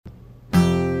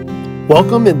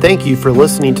Welcome and thank you for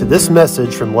listening to this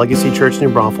message from Legacy Church New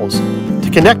Braunfels.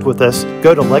 To connect with us,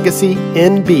 go to legacynb.com.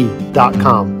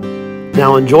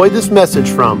 Now enjoy this message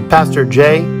from Pastor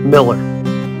Jay Miller.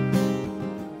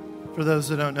 For those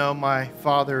that don't know, my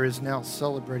father is now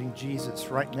celebrating Jesus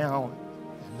right now.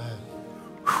 Amen.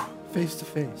 Face to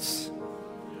face.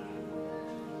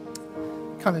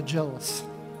 Kind of jealous.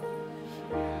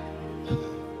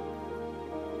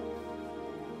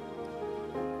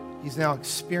 He's now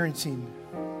experiencing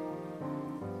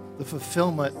the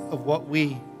fulfillment of what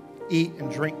we eat and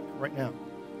drink right now.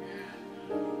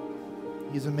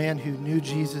 He's a man who knew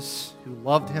Jesus, who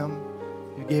loved him,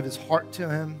 who gave his heart to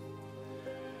him.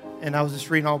 And I was just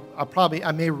reading,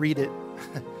 I may read it.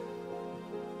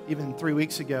 Even 3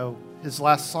 weeks ago, his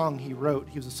last song he wrote,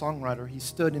 he was a songwriter. He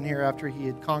stood in here after he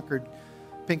had conquered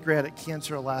pancreatic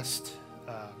cancer last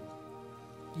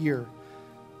year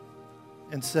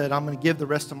and said, I'm going to give the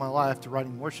rest of my life to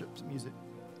writing worship music.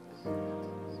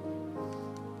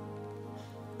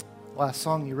 Last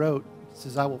song he wrote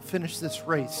says, I will finish this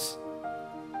race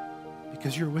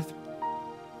because you're with me.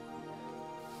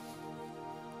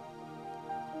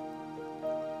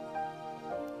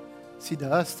 See,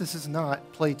 to us, this is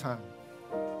not playtime.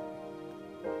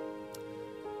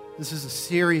 This is a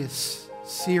serious,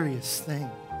 serious thing.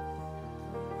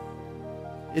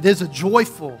 It is a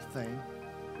joyful thing.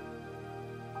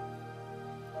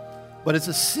 But it's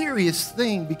a serious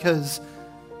thing because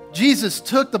Jesus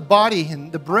took the body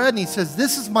and the bread and he says,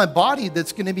 this is my body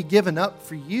that's going to be given up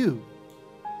for you.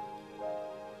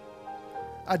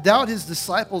 I doubt his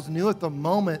disciples knew at the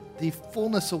moment the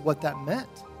fullness of what that meant.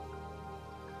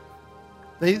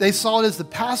 They saw it as the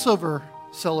Passover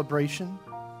celebration,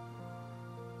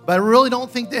 but I really don't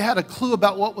think they had a clue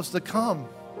about what was to come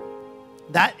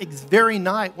that very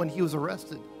night when he was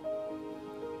arrested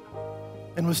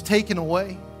and was taken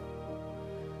away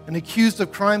and accused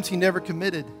of crimes he never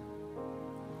committed.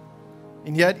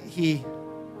 And yet he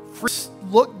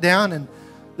looked down and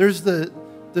there's the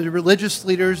religious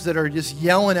leaders that are just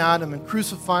yelling at him and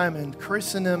crucifying him and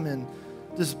cursing him and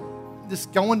just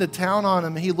going to town on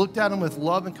him. And he looked at him with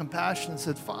love and compassion and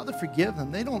said, Father, forgive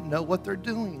them. They don't know what they're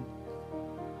doing.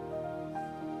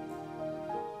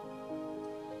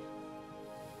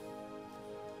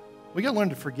 We got to learn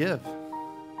to forgive.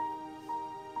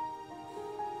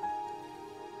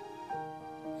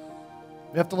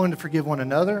 We have to learn to forgive one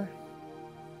another.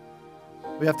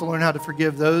 We have to learn how to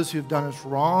forgive those who have done us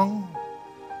wrong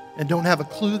and don't have a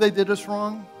clue they did us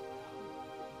wrong.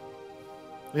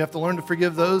 We have to learn to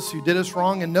forgive those who did us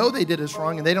wrong and know they did us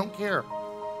wrong and they don't care.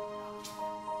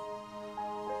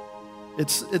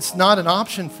 It's not an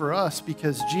option for us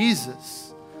because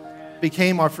Jesus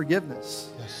became our forgiveness.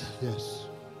 Yes, yes.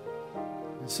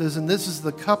 It says, and this is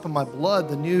the cup of my blood,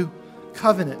 the new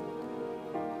covenant.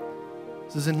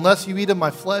 It says, unless you eat of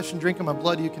my flesh and drink of my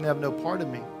blood, you can have no part of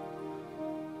me.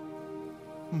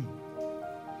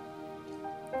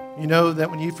 You know that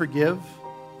when you forgive,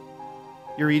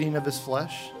 you're eating of his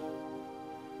flesh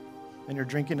and you're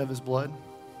drinking of his blood.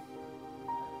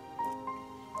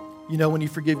 You know when you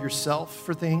forgive yourself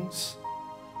for things,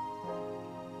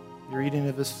 you're eating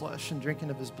of his flesh and drinking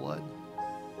of his blood.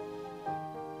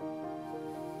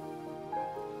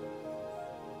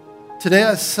 Today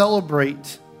I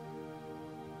celebrate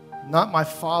not my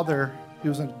father, who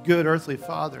was a good earthly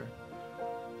father.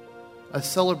 I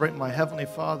celebrate my heavenly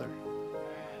Father.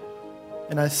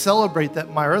 And I celebrate that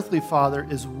my earthly father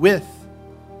is with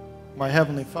my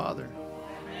heavenly Father.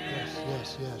 Yes,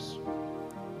 yes, yes.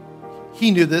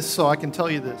 He knew this, so I can tell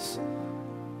you this.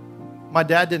 My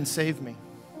dad didn't save me.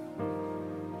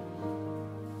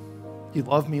 He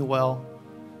loved me well.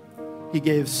 He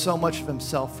gave so much of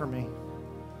himself for me.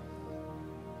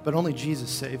 But only Jesus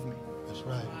saved me. That's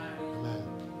right. Amen.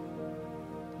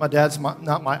 My dad's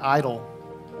not my idol,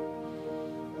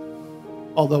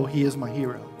 although he is my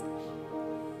hero.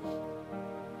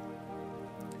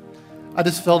 I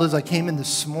just felt as I came in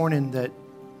this morning that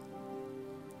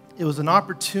it was an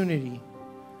opportunity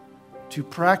to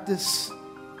practice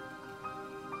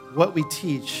what we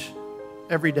teach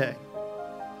every day.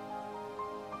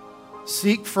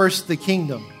 Seek first the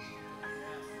kingdom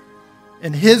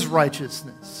and his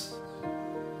righteousness,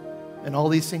 and all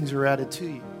these things are added to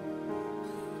you.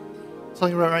 I'm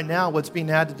telling you right now, what's being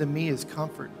added to me is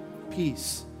comfort,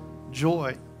 peace,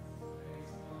 joy,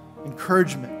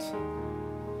 encouragement.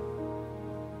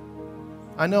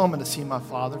 I know I'm going to see my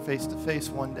Father face to face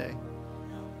one day.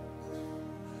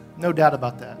 No doubt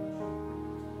about that.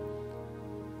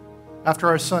 After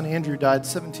our son Andrew died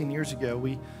 17 years ago,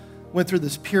 we went through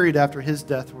this period after his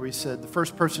death where we said the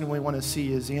first person we want to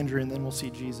see is Andrew and then we'll see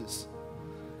Jesus.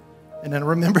 And then I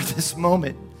remember this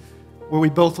moment where we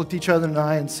both looked each other in the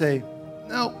eye and say,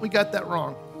 no, we got that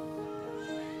wrong.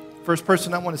 First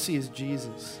person I want to see is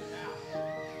Jesus.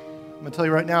 I'm going to tell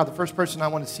you right now, the first person I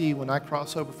want to see when I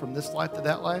cross over from this life to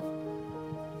that life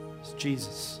is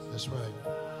Jesus. That's right.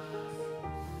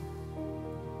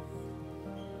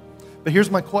 But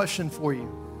here's my question for you.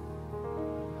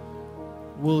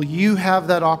 Will you have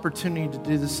that opportunity to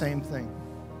do the same thing?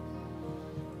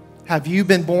 Have you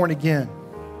been born again?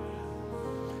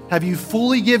 Have you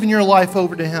fully given your life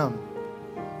over to Him?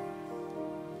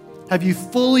 Have you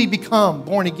fully become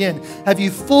born again? Have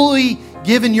you fully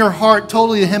given your heart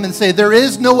totally to Him and say, there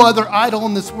is no other idol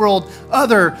in this world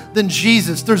other than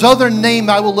Jesus. There's other name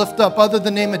I will lift up other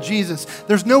than the name of Jesus.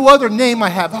 There's no other name I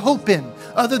have hope in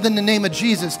other than the name of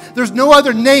Jesus. There's no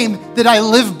other name that I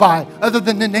live by other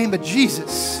than the name of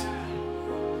Jesus.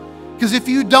 Because if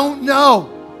you don't know,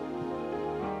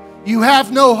 you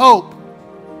have no hope.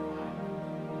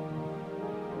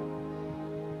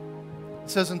 It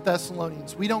says in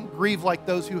Thessalonians, we don't grieve like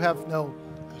those who have no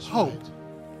hope. Right.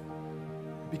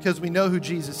 Because we know who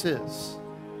Jesus is.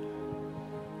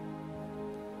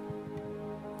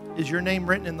 Is your name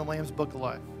written in the Lamb's Book of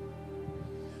Life?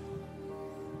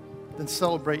 Then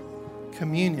celebrate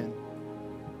communion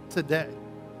today.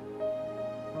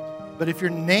 But if your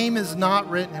name is not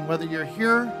written, and whether you're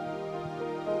here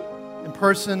in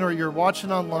person or you're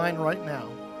watching online right now,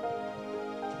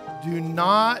 do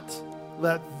not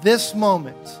let this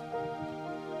moment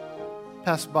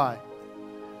pass by.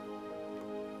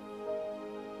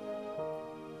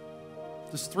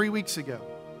 Just 3 weeks ago,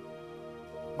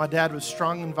 my dad was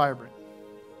strong and vibrant.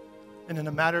 And in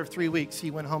a matter of 3 weeks,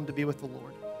 he went home to be with the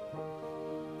Lord.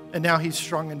 And now he's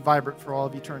strong and vibrant for all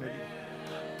of eternity.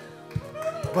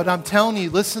 But I'm telling you,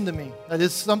 listen to me. That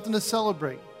is something to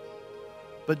celebrate.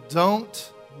 But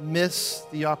don't miss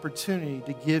the opportunity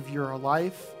to give your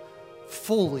life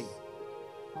fully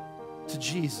to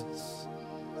Jesus.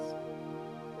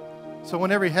 So I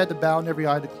want every head to bow and every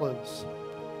eye to close.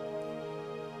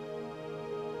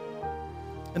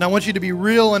 And I want you to be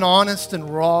real and honest and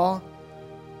raw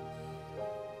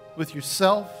with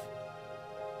yourself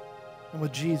and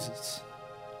with Jesus.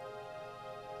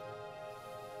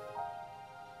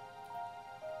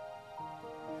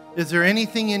 Is there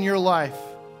anything in your life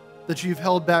that you've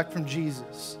held back from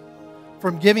Jesus?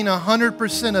 From giving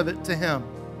 100% of it to Him?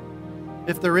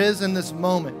 If there is in this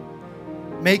moment,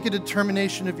 make a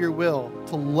determination of your will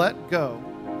to let go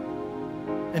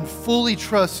and fully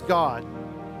trust God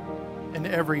in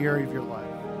every area of your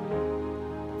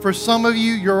life. For some of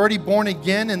you, you're already born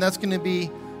again, and that's going to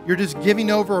be, you're just giving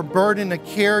over a burden, a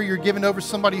care. You're giving over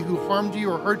somebody who harmed you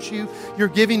or hurt you. You're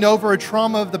giving over a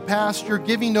trauma of the past. You're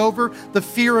giving over the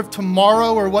fear of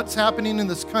tomorrow or what's happening in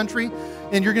this country.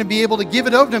 And you're going to be able to give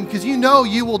it over to Him because you know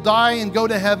you will die and go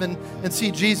to heaven and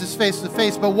see Jesus face to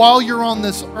face. But while you're on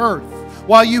this earth,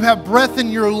 while you have breath in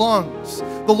your lungs,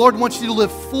 the Lord wants you to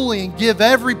live fully and give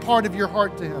every part of your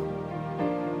heart to Him.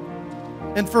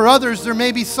 And for others, there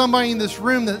may be somebody in this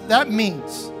room that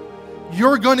means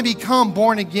you're going to become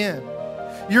born again.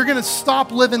 You're going to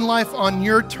stop living life on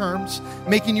your terms,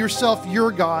 making yourself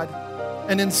your God,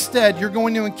 and instead you're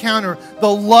going to encounter the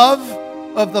love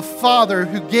of the Father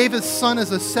who gave His Son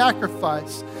as a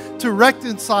sacrifice to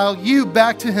reconcile you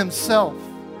back to Himself.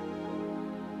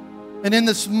 And in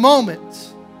this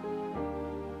moment,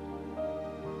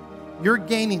 you're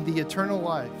gaining the eternal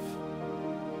life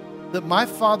that my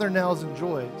Father now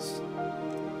enjoys,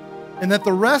 and that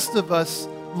the rest of us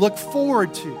look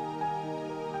forward to.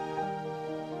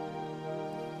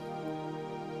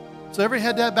 So every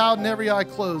head bowed and every eye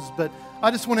closed, but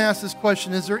I just want to ask this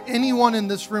question. Is there anyone in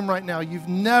this room right now, you've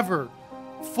never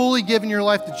fully given your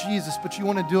life to Jesus, but you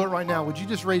want to do it right now? Would you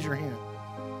just raise your hand?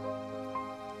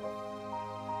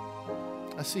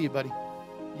 I see you, buddy.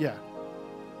 Yeah.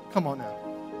 Come on now.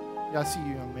 Yeah, I see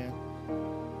you, young man.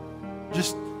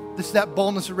 Just that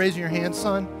boldness of raising your hand,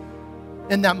 son.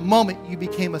 In that moment, you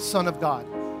became a son of God.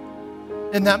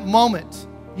 In that moment,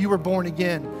 you were born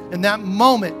again. In that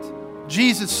moment,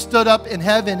 Jesus stood up in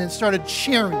heaven and started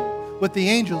cheering with the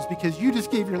angels because you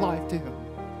just gave your life to Him.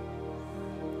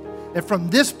 And from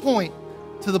this point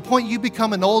to the point you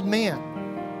become an old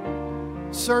man,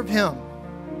 serve Him.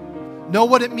 Know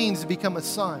what it means to become a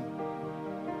son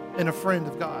and a friend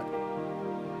of God.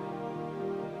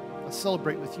 I'll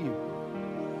celebrate with you.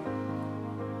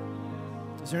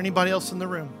 Is there anybody else in the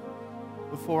room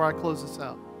before I close this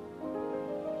out?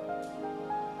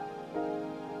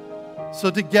 So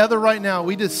together right now,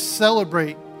 we just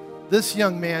celebrate this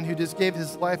young man who just gave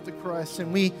his life to Christ,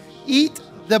 and we eat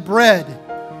the bread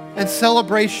in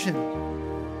celebration.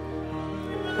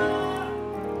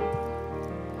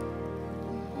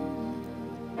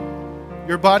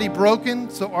 Your body broken,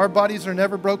 so our bodies are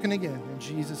never broken again. In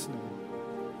Jesus' name.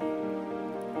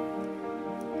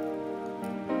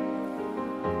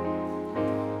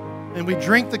 And we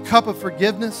drink the cup of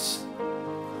forgiveness,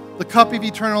 the cup of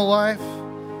eternal life,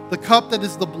 the cup that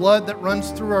is the blood that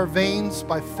runs through our veins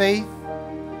by faith.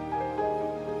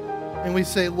 And we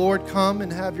say, Lord, come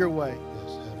and have your way.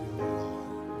 Yes, have your way,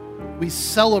 Lord. We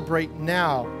celebrate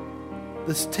now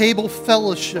this table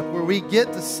fellowship where we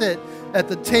get to sit at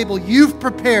the table you've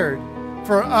prepared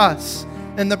for us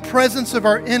in the presence of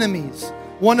our enemies,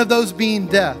 one of those being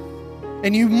death.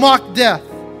 And you mock death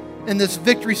in this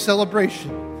victory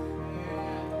celebration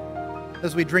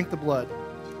as we drink the blood.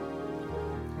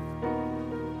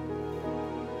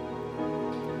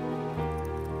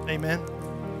 Amen.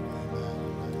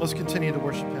 Let's continue to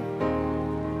worship Him.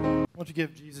 Why don't you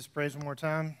give Jesus praise one more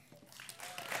time?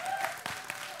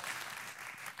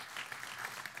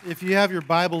 If you have your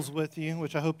Bibles with you,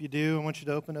 which I hope you do, I want you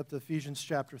to open up to Ephesians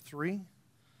chapter 3.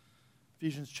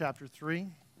 Ephesians chapter 3.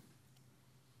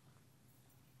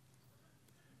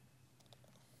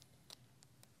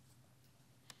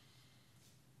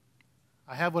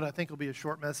 I have what I think will be a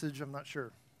short message. I'm not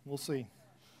sure. We'll see.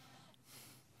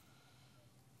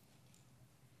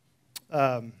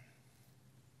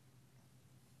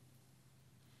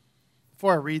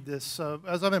 Before I read this,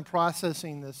 as I've been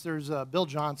processing this, there's Bill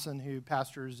Johnson, who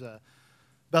pastors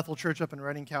Bethel Church up in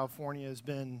Redding, California, has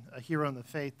been a hero in the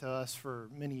faith to us for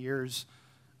many years.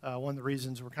 One of the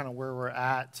reasons we're kind of where we're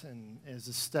at and is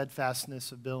the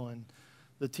steadfastness of Bill and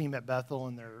the team at Bethel,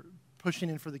 and they're pushing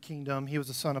in for the kingdom. He was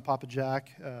the son of Papa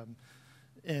Jack,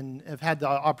 and have had the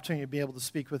opportunity to be able to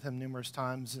speak with him numerous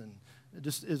times, and it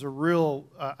just is a real,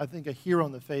 I think, a hero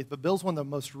in the faith. But Bill's one of the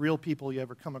most real people you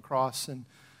ever come across. And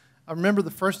I remember the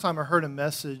first time I heard a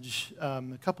message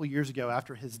a couple of years ago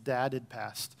after his dad had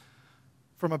passed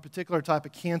from a particular type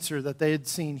of cancer that they had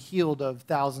seen healed of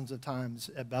thousands of times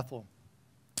at Bethel.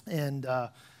 And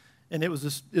it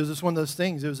was just one of those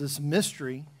things. It was this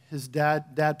mystery. His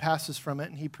dad passes from it,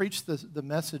 and he preached the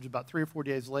message about 3 or 4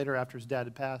 days later after his dad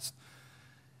had passed.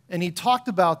 And he talked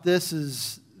about this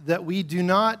as that we do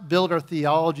not build our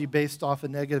theology based off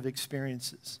of negative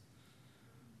experiences.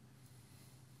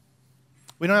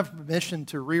 We don't have permission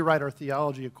to rewrite our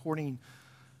theology according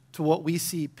to what we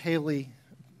see palely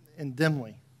and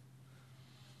dimly.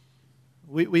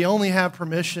 We only have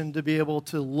permission to be able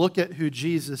to look at who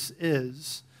Jesus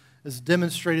is, as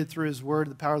demonstrated through His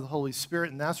Word, the power of the Holy Spirit,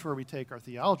 and that's where we take our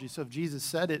theology. So if Jesus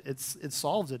said it, it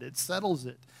solves it, it settles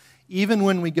it. Even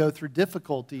when we go through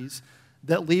difficulties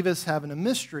that leave us having a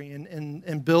mystery.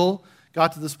 And Bill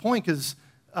got to this point because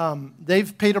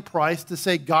they've paid a price to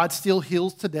say God still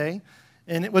heals today.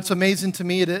 And what's amazing to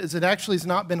me is it actually has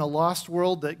not been a lost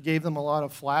world that gave them a lot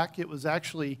of flack. It was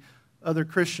actually other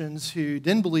Christians who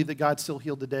didn't believe that God still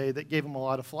healed today that gave him a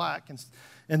lot of flack.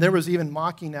 And there was even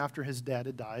mocking after his dad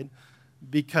had died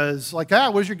because, like,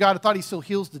 where's your God? I thought He still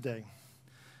heals today.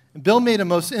 And Bill made a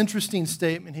most interesting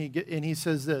statement, and he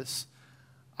says this: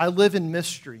 I live in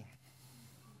mystery.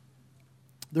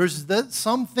 There's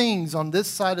some things on this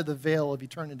side of the veil of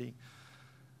eternity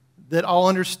that I'll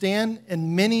understand,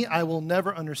 and many I will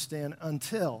never understand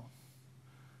until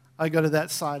I go to that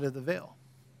side of the veil.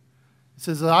 It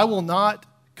says that I will not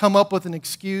come up with an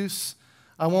excuse.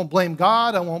 I won't blame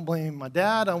God. I won't blame my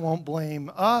dad. I won't blame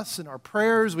us and our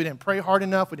prayers. We didn't pray hard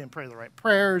enough. We didn't pray the right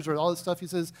prayers or all this stuff. He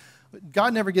says,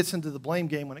 God never gets into the blame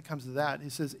game when it comes to that. He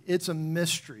says, it's a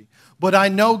mystery. But I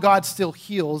know God still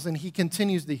heals, and He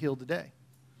continues to heal today.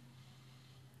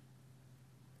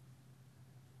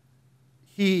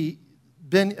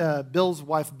 Bill's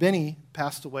wife, Benny,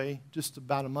 passed away just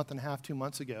about a month and a half, 2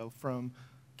 months ago from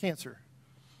cancer.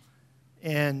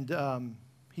 And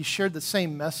he shared the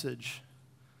same message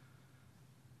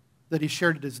that he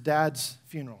shared at his dad's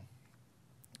funeral,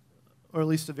 or at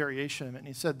least a variation of it. And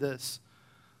he said this: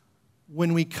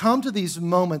 when we come to these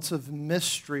moments of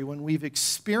mystery, when we've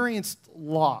experienced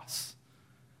loss,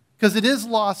 because it is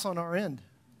loss on our end.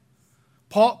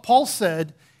 Paul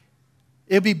said,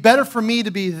 it'd be better for me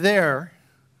to be there,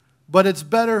 but it's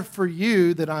better for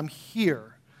you that I'm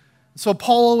here. So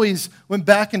Paul always went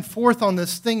back and forth on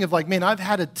this thing of like, man, I've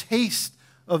had a taste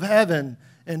of heaven,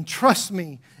 and trust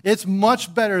me, it's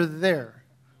much better there.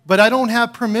 But I don't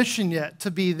have permission yet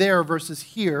to be there versus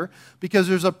here, because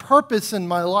there's a purpose in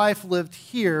my life lived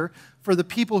here for the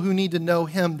people who need to know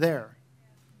Him there.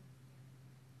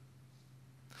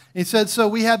 He said, so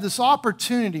we have this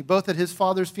opportunity, both at his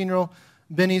father's funeral,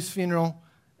 Benny's funeral,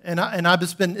 and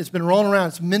it's been rolling around,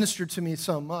 it's ministered to me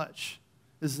so much,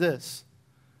 is this: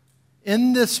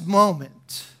 in this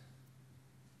moment,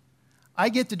 I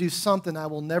get to do something I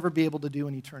will never be able to do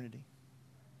in eternity.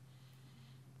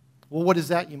 Well, what is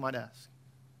that, you might ask?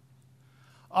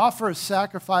 Offer a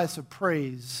sacrifice of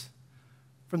praise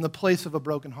from the place of a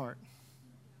broken heart.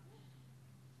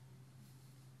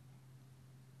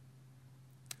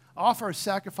 Offer a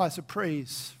sacrifice of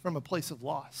praise from a place of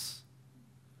loss.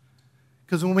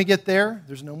 Because when we get there,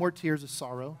 there's no more tears of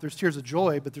sorrow. There's tears of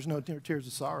joy, but there's no tears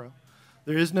of sorrow.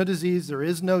 There is no disease, there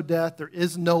is no death, there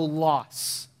is no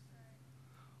loss.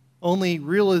 Only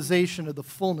realization of the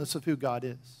fullness of who God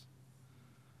is.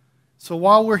 So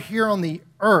while we're here on the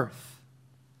earth,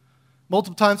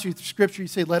 multiple times through Scripture you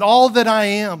say, let all that I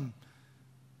am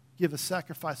give a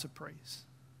sacrifice of praise.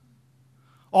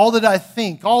 All that I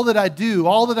think, all that I do,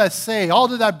 all that I say, all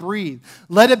that I breathe,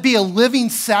 let it be a living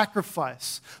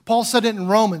sacrifice. Paul said it in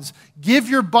Romans, give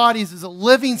your bodies as a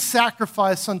living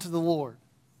sacrifice unto the Lord,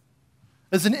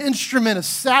 as an instrument of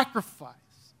sacrifice.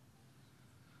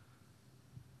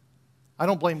 I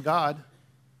don't blame God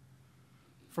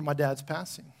for my dad's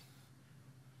passing.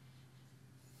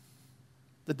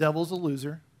 The devil's a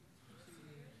loser.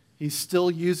 He still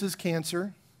uses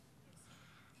cancer.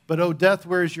 But, oh, death,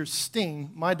 where is your sting?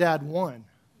 My dad won.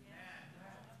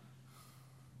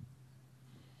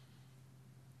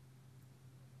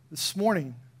 This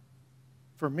morning,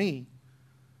 for me,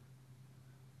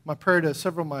 my prayer to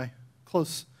several of my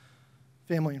close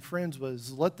family and friends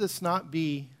was, let this not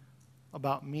be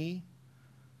about me,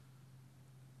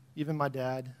 even my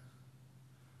dad.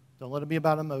 Don't let it be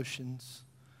about emotions.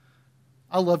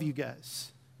 I love you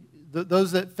guys.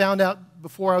 Those that found out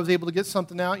before I was able to get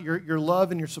something out, your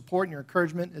love and your support and your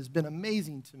encouragement has been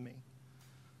amazing to me.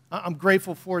 I'm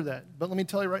grateful for that. But let me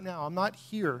tell you right now, I'm not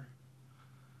here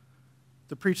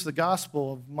to preach the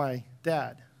gospel of my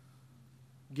dad,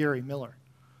 Gary Miller.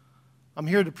 I'm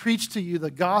here to preach to you the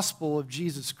gospel of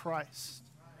Jesus Christ.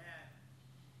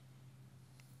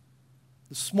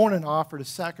 This morning I offered a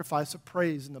sacrifice of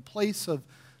praise in the place of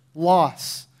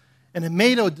loss. And I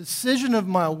made a decision of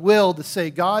my will to say,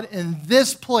 God, in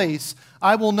this place,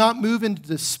 I will not move into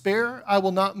despair. I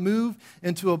will not move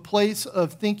into a place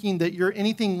of thinking that you're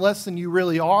anything less than you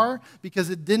really are, because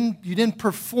you didn't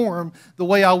perform the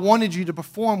way I wanted you to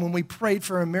perform when we prayed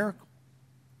for a miracle.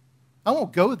 I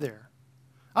won't go there.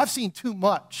 I've seen too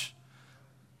much.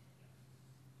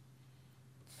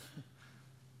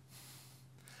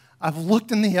 I've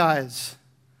looked in the eyes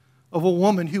of a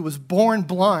woman who was born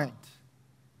blind.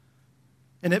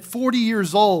 And at 40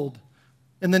 years old,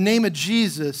 in the name of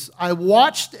Jesus, I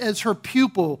watched as her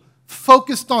pupil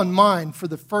focused on mine for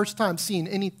the first time seeing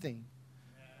anything.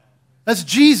 That's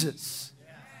Jesus.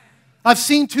 I've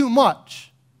seen too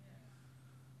much.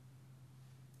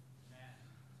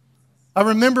 I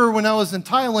remember when I was in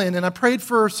Thailand and I prayed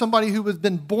for somebody who had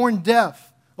been born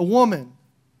deaf, a woman.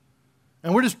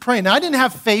 And we're just praying. Now, I didn't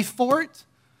have faith for it.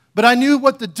 But I knew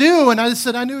what to do, and I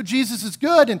said, I knew Jesus is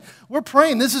good, and we're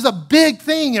praying. This is a big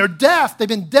thing. They're deaf. They've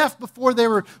been deaf before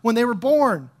when they were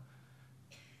born.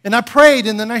 And I prayed,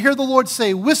 and then I hear the Lord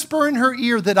say, whisper in her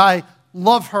ear that I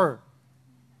love her.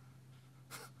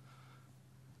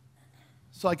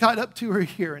 So I got up to her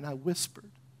ear, and I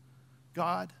whispered,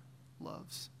 God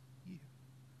loves you.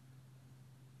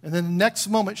 And then the next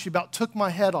moment, she about took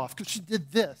my head off, because she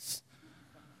did this.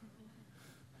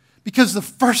 Because the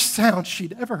first sound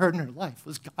she'd ever heard in her life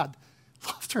was God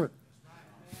loved her.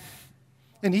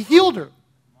 And He healed her.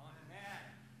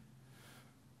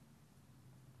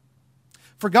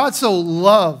 For God so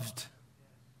loved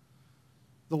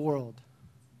the world,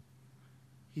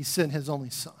 He sent His only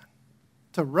Son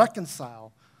to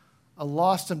reconcile a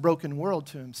lost and broken world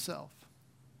to Himself.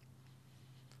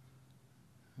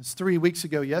 It was 3 weeks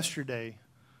ago yesterday,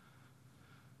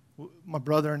 my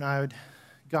brother and I had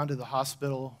gone to the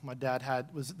hospital. My dad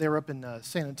they were up in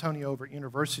San Antonio over at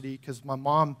university, because my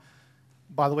mom,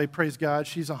 by the way, praise God,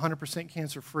 she's 100%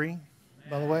 cancer-free,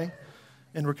 by the way,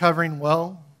 and recovering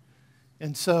well.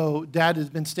 And so Dad has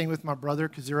been staying with my brother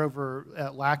because they're over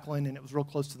at Lackland, and it was real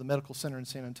close to the medical center in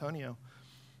San Antonio.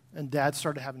 And Dad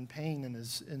started having pain in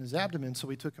his abdomen, so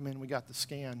we took him in. We got the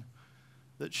scan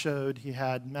that showed he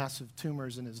had massive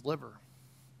tumors in his liver.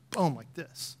 Boom, like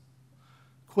this.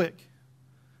 Quick.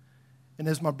 And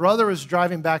as my brother was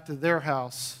driving back to their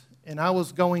house, and I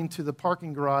was going to the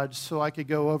parking garage so I could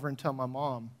go over and tell my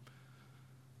mom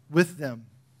with them,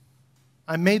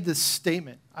 I made this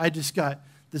statement. I just got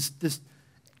this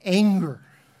anger,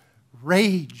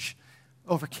 rage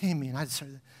overcame me. And I just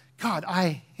started, God,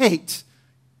 I hate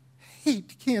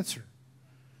cancer.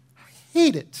 I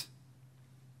hate it.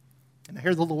 And I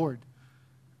hear the Lord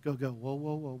go, whoa,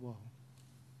 whoa, whoa, whoa.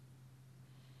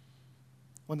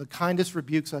 One of the kindest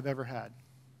rebukes I've ever had.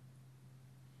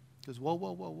 He goes, whoa,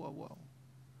 whoa, whoa, whoa, whoa.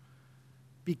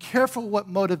 Be careful what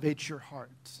motivates your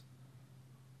heart.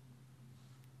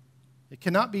 It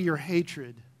cannot be your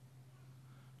hatred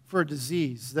for a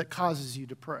disease that causes you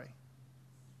to pray.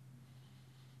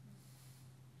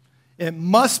 It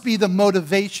must be the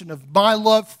motivation of my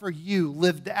love for you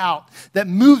lived out that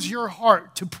moves your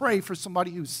heart to pray for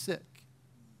somebody who's sick.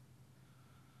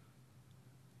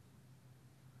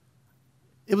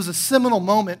 It was a seminal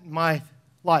moment in my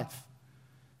life.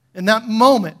 In that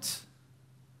moment,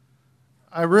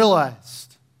 I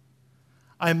realized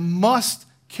I must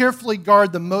carefully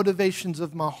guard the motivations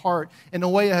of my heart in a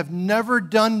way I have never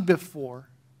done before,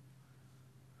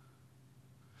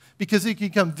 because it can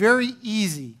become very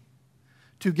easy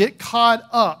to get caught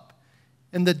up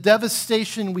in the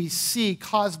devastation we see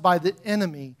caused by the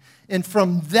enemy, and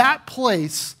from that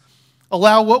place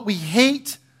allow what we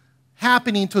hate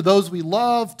happening to those we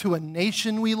love, to a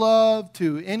nation we love,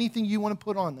 to anything you want to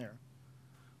put on there.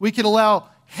 We can allow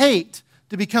hate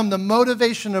to become the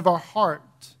motivation of our heart,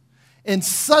 and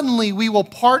suddenly we will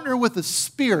partner with a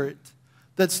spirit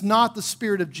that's not the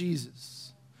spirit of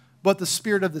Jesus, but the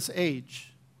spirit of this age.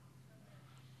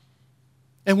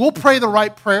 And we'll pray the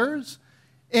right prayers,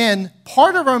 and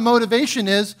part of our motivation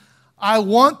is, I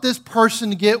want this person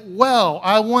to get well.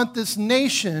 I want this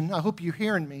nation, I hope you're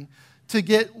hearing me, to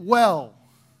get well.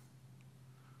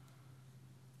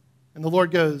 And the Lord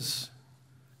goes,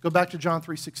 go back to John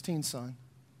 3:16, son.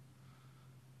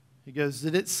 He goes,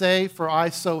 did it say, for I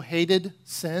so hated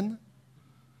sin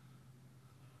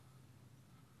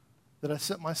that I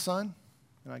sent my son?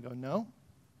 And I go, no.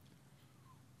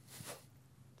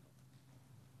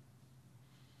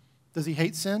 Does he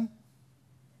hate sin?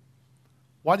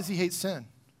 Why does he hate sin?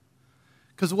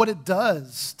 Because what it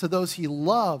does to those he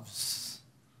loves.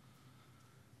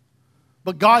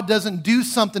 But God doesn't do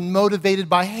something motivated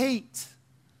by hate.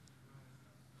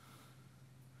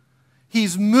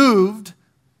 He's moved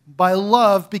by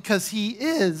love because he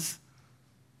is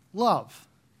love.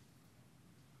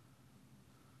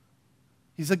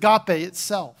 He's agape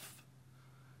itself.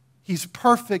 He's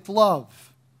perfect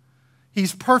love.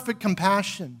 He's perfect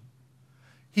compassion.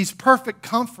 He's perfect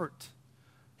comfort.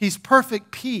 He's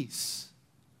perfect peace.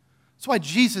 That's why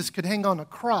Jesus could hang on a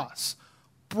cross,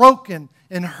 broken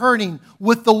and hurting,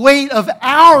 with the weight of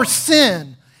our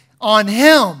sin on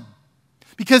him,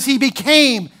 because he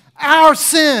became our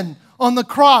sin on the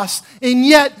cross. And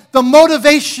yet the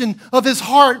motivation of his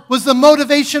heart was the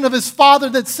motivation of his Father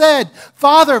that said,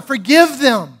 Father, forgive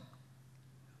them.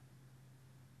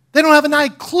 They don't have any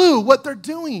clue what they're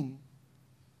doing.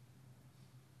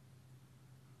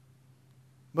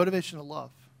 Motivation of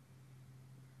love.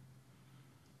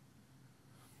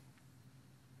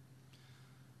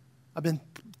 I've been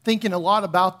thinking a lot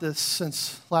about this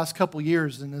since the last couple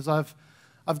years, and as I've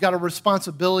got a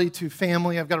responsibility to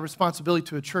family, I've got a responsibility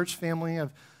to a church family,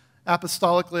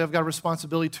 apostolically, I've got a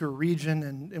responsibility to a region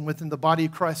and within the body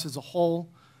of Christ as a whole.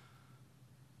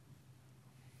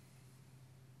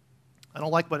 I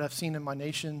don't like what I've seen in my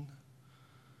nation,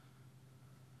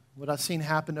 what I've seen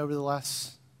happen over the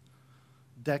last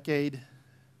decade,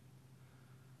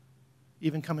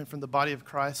 even coming from the body of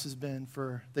Christ, has been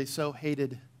they so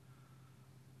hated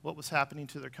what was happening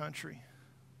to their country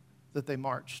that they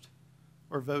marched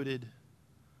or voted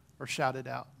or shouted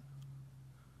out.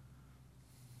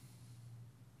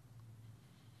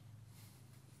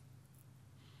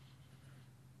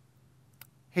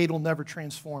 Hate will never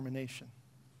transform a nation.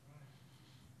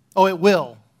 Oh, it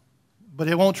will, but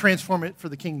it won't transform it for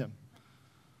the kingdom.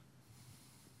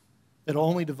 It'll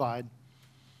only divide.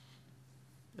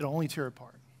 It'll only tear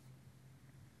apart.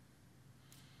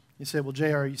 You say, well,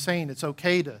 Jay, are you saying it's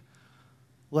okay to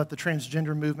let the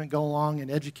transgender movement go along and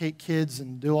educate kids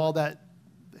and do all that?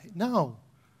 No.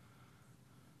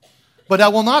 But I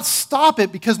will not stop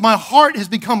it because my heart has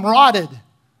become rotted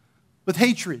with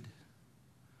hatred.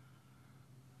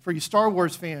 For you Star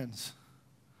Wars fans,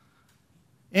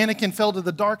 Anakin fell to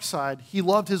the dark side. He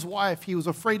loved his wife. He was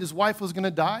afraid his wife was going to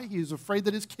die. He was afraid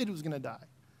that his kid was going to die.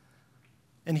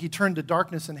 And he turned to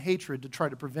darkness and hatred to try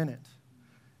to prevent it.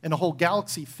 And a whole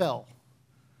galaxy fell.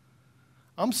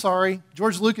 I'm sorry,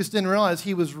 George Lucas didn't realize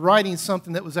he was writing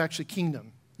something that was actually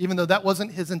kingdom, even though that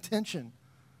wasn't his intention.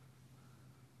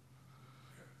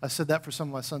 I said that for some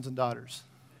of my sons and daughters.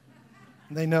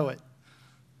 And they know it.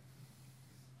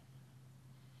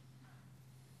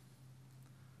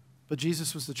 But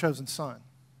Jesus was the chosen son.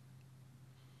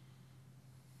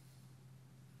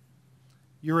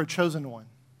 You're a chosen one.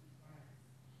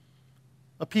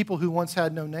 A people who once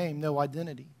had no name, no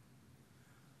identity.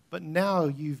 But now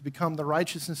you've become the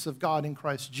righteousness of God in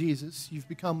Christ Jesus. You've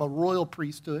become a royal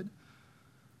priesthood.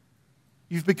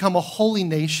 You've become a holy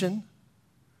nation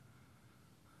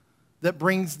that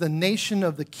brings the nation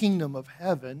of the kingdom of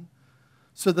heaven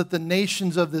so that the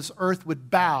nations of this earth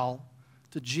would bow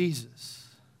to Jesus.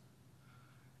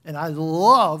 And I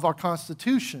love our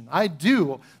Constitution. I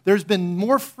do. There's been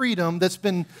more freedom that's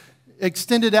been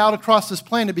extended out across this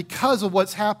planet because of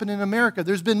what's happened in America.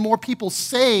 There's been more people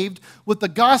saved with the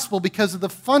gospel because of the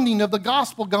funding of the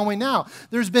gospel going out.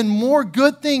 There's been more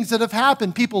good things that have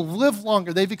happened. People live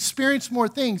longer. They've experienced more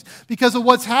things because of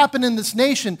what's happened in this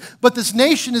nation. But this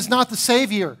nation is not the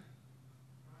Savior.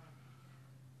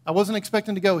 I wasn't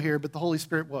expecting to go here, but the Holy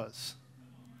Spirit was.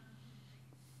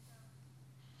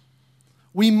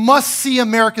 We must see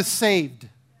America saved.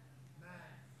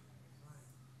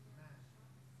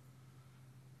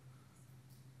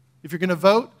 If you're going to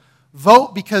vote,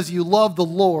 vote because you love the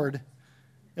Lord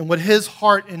and what His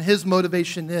heart and His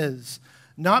motivation is,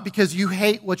 not because you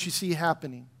hate what you see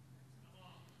happening.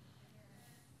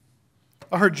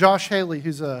 I heard Josh Haley,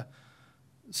 who's a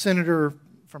senator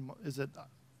from, is it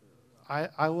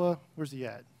Iowa? Where's he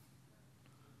at?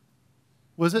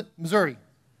 Was it? Missouri.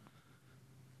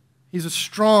 He's a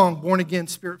strong, born-again,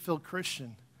 Spirit-filled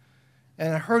Christian.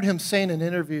 And I heard him say in an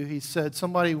interview, he said,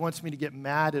 somebody wants me to get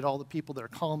mad at all the people that are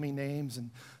calling me names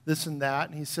and this and that.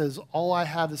 And he says, all I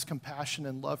have is compassion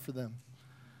and love for them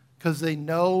because they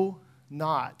know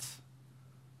not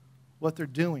what they're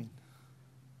doing.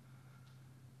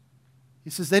 He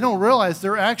says, they don't realize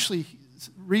they're actually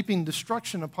reaping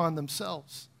destruction upon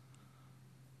themselves.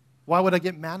 Why would I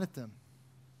get mad at them?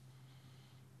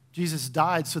 Jesus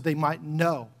died so they might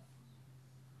know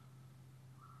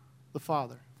the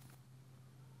Father.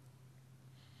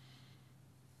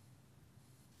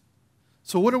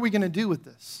 So what are we going to do with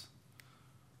this?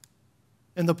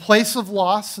 In the place of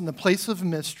loss, in the place of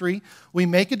mystery, we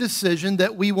make a decision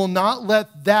that we will not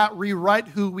let that rewrite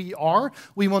who we are.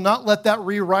 We will not let that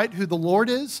rewrite who the Lord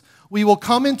is. We will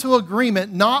come into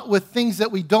agreement not with things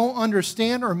that we don't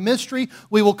understand or mystery.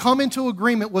 We will come into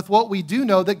agreement with what we do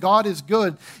know, that God is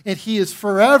good and He is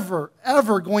forever,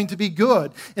 ever going to be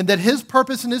good, and that His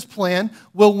purpose and His plan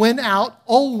will win out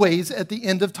always at the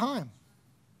end of time.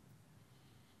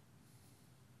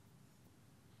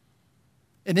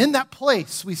 And in that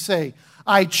place, we say,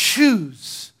 I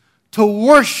choose to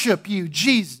worship you,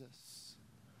 Jesus.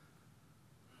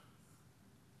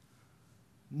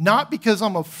 Not because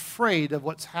I'm afraid of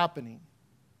what's happening,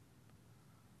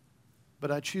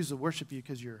 but I choose to worship you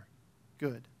because you're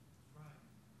good.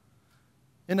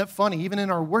 Isn't it funny? Even in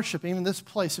our worship, even this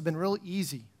place, it's been really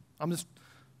easy. I'm just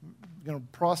going to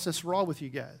process raw with you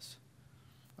guys.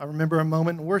 I remember a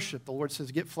moment in worship. The Lord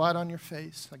says, get flat on your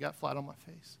face. I got flat on my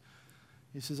face.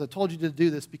 He says, I told you to do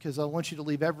this because I want you to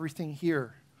leave everything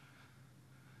here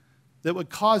that would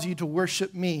cause you to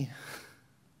worship me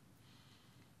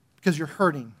because you're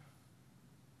hurting.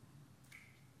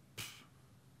 He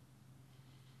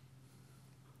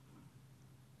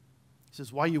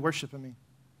says, why are you worshiping me?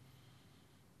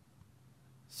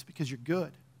 It's because you're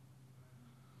good.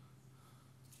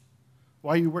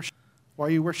 Why are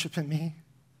you worshiping me?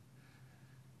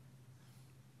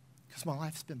 Because my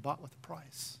life's been bought with a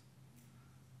price.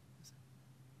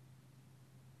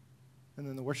 And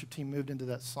then the worship team moved into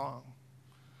that song.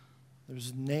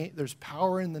 There's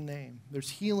power in the name.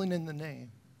 There's healing in the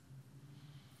name.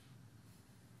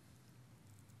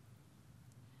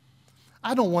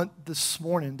 I don't want this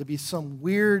morning to be some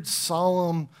weird,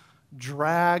 solemn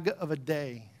drag of a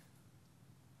day.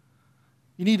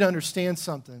 You need to understand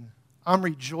something. I'm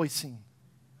rejoicing.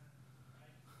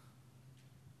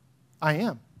 I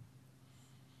am.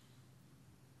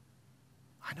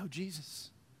 I know Jesus.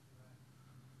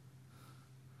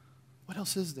 What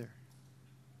else is there?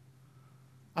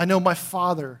 I know my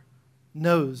Father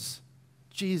knows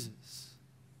Jesus.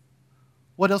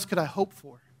 What else could I hope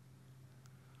for?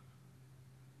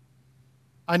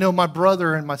 I know my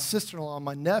brother and my sister-in-law and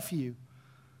my nephew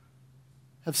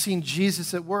have seen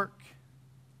Jesus at work,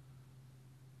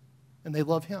 and they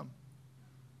love Him.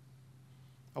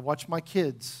 I watch my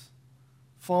kids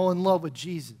fall in love with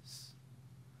Jesus,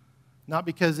 not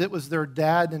because it was their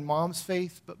dad and mom's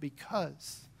faith, but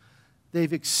because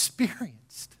they've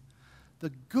experienced the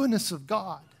goodness of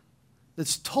God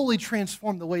that's totally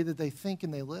transformed the way that they think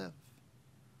and they live.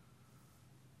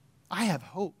 I have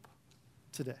hope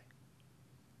today.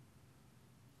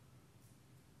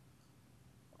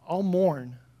 I'll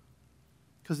mourn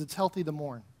because it's healthy to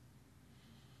mourn.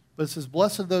 But it says,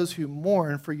 blessed are those who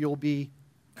mourn, for you'll be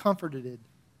comforted.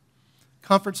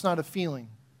 Comfort's not a feeling.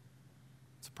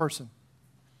 It's a person.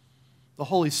 The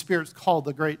Holy Spirit's called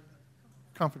the great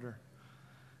comforter.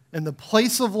 In the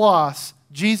place of loss,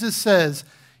 Jesus says,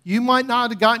 you might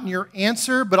not have gotten your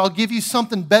answer, but I'll give you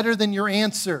something better than your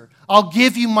answer. I'll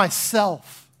give you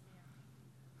myself.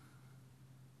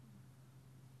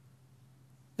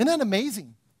 Isn't that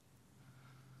amazing?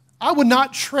 I would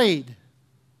not trade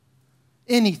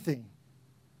anything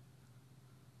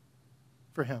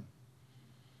for him.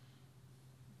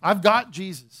 I've got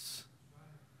Jesus.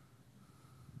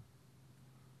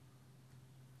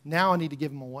 Now I need to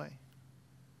give him away.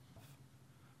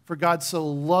 For God so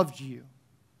loved you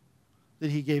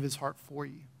that he gave his heart for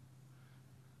you.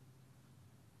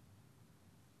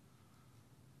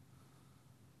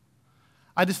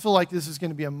 I just feel like this is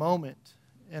going to be a moment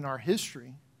in our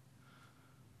history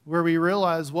where we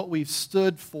realize what we've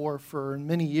stood for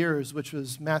many years, which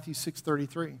was Matthew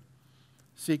 6:33.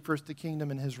 Seek first the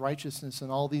kingdom and his righteousness, and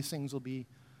all these things will be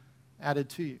added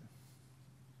to you.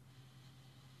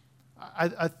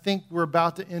 I think we're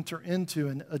about to enter into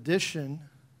an addition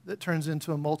that turns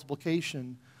into a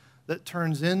multiplication that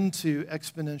turns into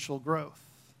exponential growth.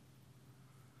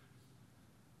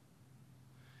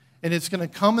 And it's going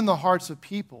to come in the hearts of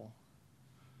people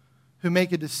who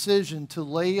make a decision to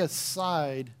lay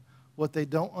aside what they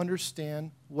don't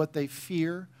understand, what they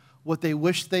fear, what they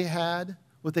wish they had,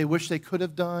 what they wish they could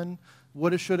have done,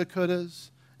 woulda, shoulda,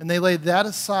 couldas. And they lay that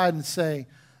aside and say,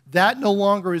 that no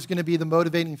longer is going to be the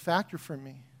motivating factor for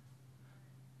me.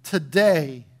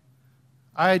 Today,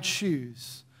 I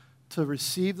choose to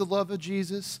receive the love of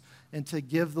Jesus and to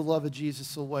give the love of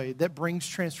Jesus away. That brings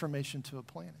transformation to a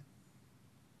planet.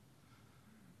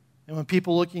 And when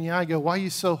people look in the eye, go, why are you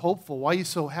so hopeful? Why are you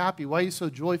so happy? Why are you so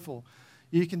joyful?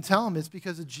 You can tell them it's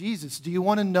because of Jesus. Do you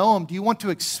want to know him? Do you want to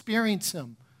experience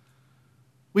him?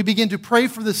 We begin to pray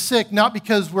for the sick, not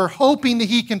because we're hoping that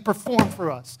he can perform for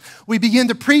us. We begin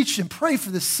to preach and pray for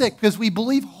the sick because we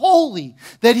believe wholly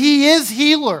that he is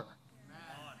healer.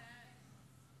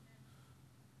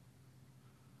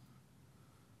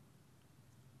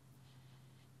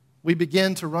 We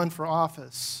begin to run for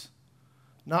office,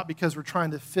 not because we're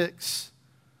trying to fix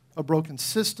a broken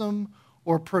system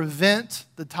or prevent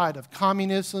the tide of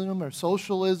communism or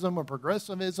socialism or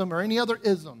progressivism or any other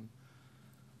ism.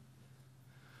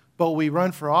 But we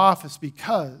run for office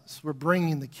because we're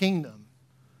bringing the kingdom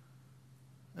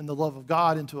and the love of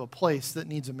God into a place that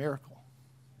needs a miracle.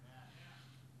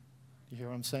 You hear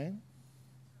what I'm saying?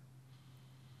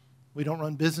 We don't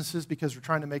run businesses because we're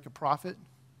trying to make a profit.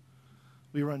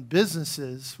 We run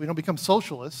businesses, we don't become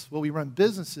socialists, but we run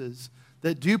businesses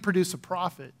that do produce a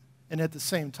profit, and at the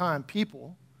same time,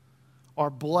 people are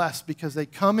blessed because they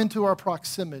come into our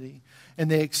proximity and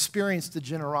they experience the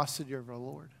generosity of our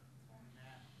Lord.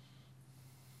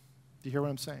 Do you hear what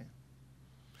I'm saying?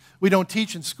 We don't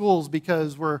teach in schools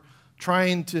because we're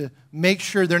trying to make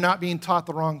sure they're not being taught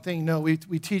the wrong thing. No, we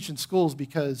teach in schools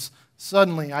because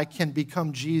suddenly I can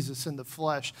become Jesus in the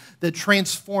flesh that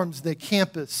transforms the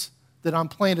campus that I'm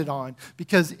planted on,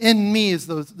 because in me is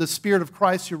the Spirit of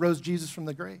Christ who rose Jesus from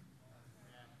the grave.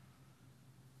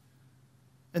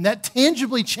 And that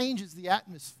tangibly changes the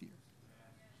atmosphere.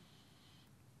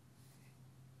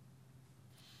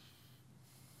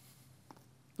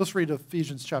 Let's read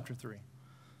Ephesians chapter 3.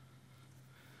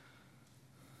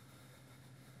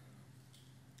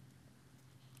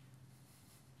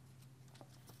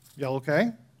 Y'all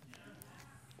okay?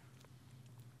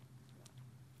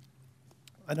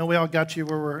 I know we all got you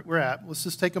where we're at. Let's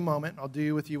just take a moment. I'll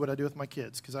do with you what I do with my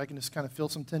kids, because I can just kind of feel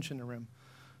some tension in the room.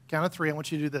 Count of 3. I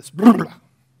want you to do this. Well,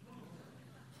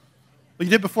 you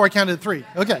did before I counted 3.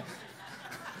 Okay.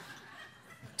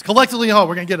 It's collectively, we're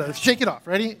going to get it. Shake it off.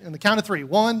 Ready? And the count of 3.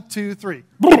 1, 2, 3.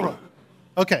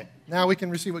 Okay. Now we can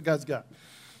receive what God's got.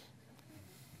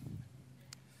 It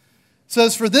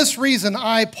says, for this reason,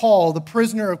 I, Paul, the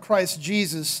prisoner of Christ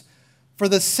Jesus, for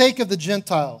the sake of the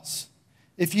Gentiles,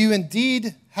 if you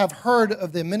indeed have heard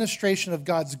of the administration of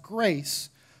God's grace,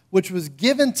 which was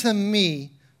given to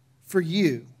me for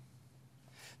you,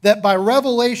 that by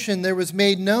revelation there was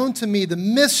made known to me the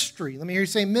mystery. Let me hear you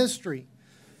say mystery.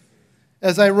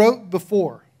 As I wrote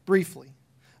before, briefly.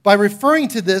 By referring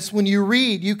to this, when you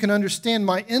read, you can understand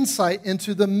my insight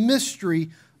into the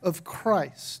mystery of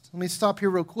Christ. Let me stop here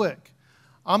real quick.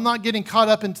 I'm not getting caught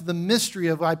up into the mystery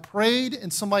of I prayed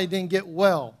and somebody didn't get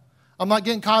well. I'm not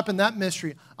getting caught up in that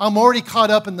mystery. I'm already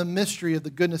caught up in the mystery of the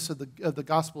goodness of the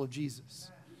gospel of Jesus.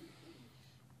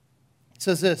 It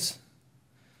says this.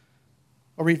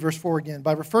 I'll read verse 4 again.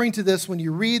 By referring to this, when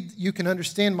you read, you can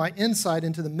understand my insight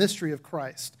into the mystery of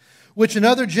Christ, which in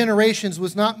other generations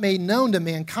was not made known to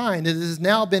mankind. It has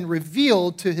now been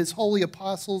revealed to his holy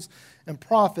apostles and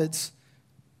prophets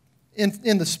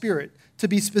in the Spirit. To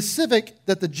be specific,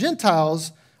 that the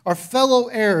Gentiles are fellow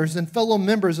heirs and fellow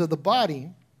members of the body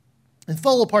and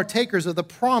fellow partakers of the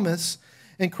promise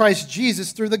in Christ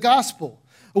Jesus through the gospel,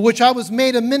 of which I was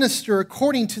made a minister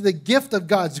according to the gift of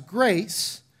God's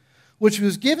grace, which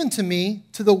was given to me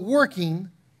to the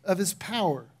working of his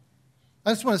power.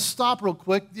 I just want to stop real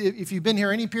quick. If you've been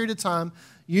here any period of time,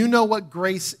 you know what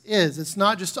grace is. It's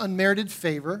not just unmerited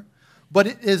favor, but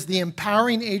it is the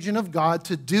empowering agent of God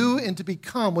to do and to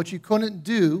become what you couldn't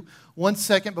do 1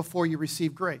 second before you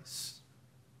received grace.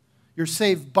 You're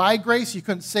saved by grace. You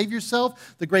couldn't save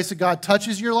yourself. The grace of God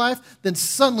touches your life. Then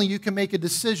suddenly you can make a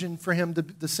decision for him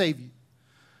to save you.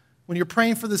 When you're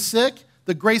praying for the sick,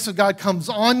 the grace of God comes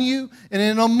on you, and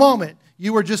in a moment,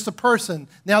 you were just a person.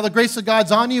 Now the grace of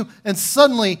God's on you, and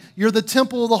suddenly you're the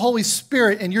temple of the Holy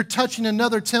Spirit, and you're touching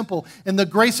another temple, and the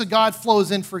grace of God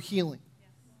flows in for healing.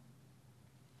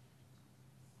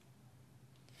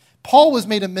 Paul was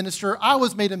made a minister. I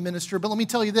was made a minister, but let me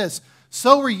tell you this.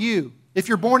 So are you. If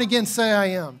you're born again, say I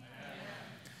am.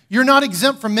 You're not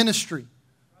exempt from ministry.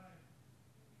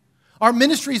 Our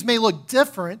ministries may look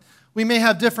different. We may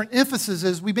have different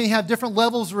emphases. We may have different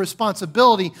levels of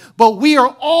responsibility, but we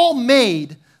are all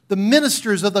made the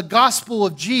ministers of the gospel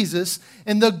of Jesus,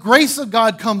 and the grace of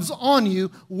God comes on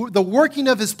you, the working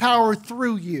of his power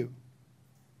through you.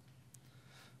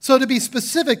 So to be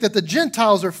specific, that the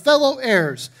Gentiles are fellow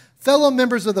heirs, fellow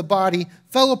members of the body,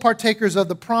 fellow partakers of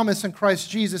the promise in Christ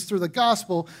Jesus through the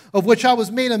gospel, of which I was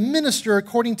made a minister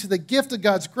according to the gift of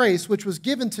God's grace, which was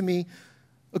given to me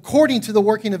according to the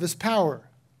working of his power.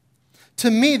 To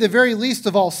me, the very least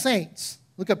of all saints.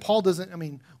 Look at Paul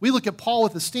we look at Paul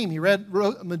with esteem. He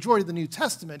wrote a majority of the New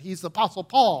Testament. He's the Apostle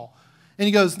Paul. And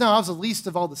he goes, no, I was the least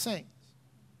of all the saints.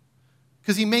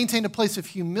 Because he maintained a place of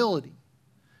humility.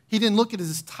 He didn't look at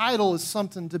his title as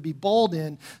something to be bold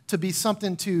in, to be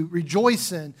something to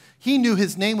rejoice in. He knew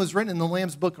his name was written in the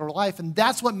Lamb's Book of Life, and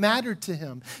that's what mattered to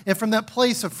him. And from that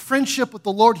place of friendship with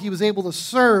the Lord, he was able to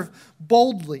serve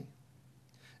boldly.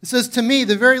 It says, to me,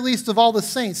 the very least of all the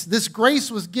saints, this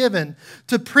grace was given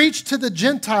to preach to the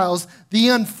Gentiles the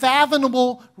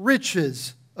unfathomable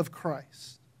riches of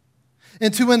Christ,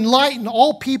 and to enlighten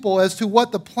all people as to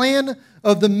what the plan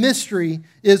of the mystery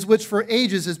is, which for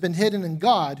ages has been hidden in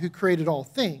God, who created all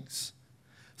things,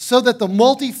 so that the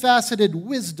multifaceted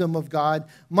wisdom of God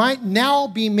might now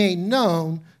be made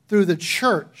known through the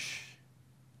church.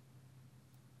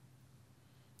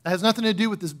 It has nothing to do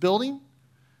with this building.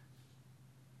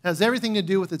 It has everything to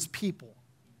do with its people.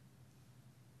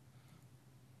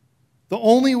 The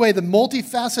only way the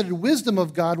multifaceted wisdom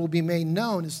of God will be made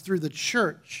known is through the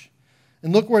church.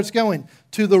 And look where it's going.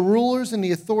 To the rulers and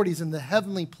the authorities in the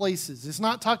heavenly places. It's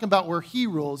not talking about where he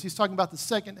rules. He's talking about the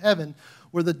second heaven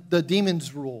where the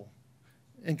demons rule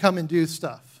and come and do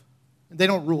stuff. They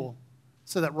don't rule. I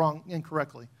said that wrong,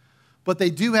 incorrectly. But they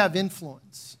do have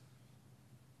influence.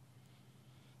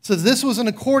 It says, this was in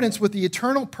accordance with the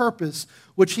eternal purpose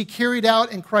which he carried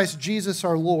out in Christ Jesus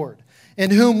our Lord, in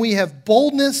whom we have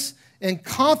boldness and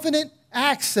confident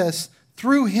access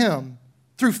through him,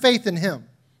 through faith in him.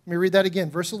 Let me read that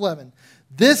again, verse 11.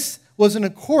 This was in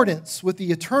accordance with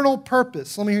the eternal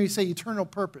purpose. Let me hear you say eternal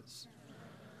purpose.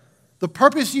 The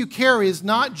purpose you carry is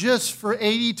not just for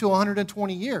 80 to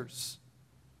 120 years.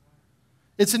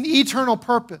 It's an eternal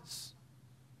purpose.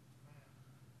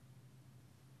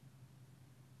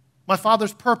 My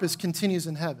Father's purpose continues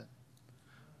in heaven.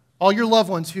 All your loved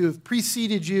ones who have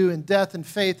preceded you in death and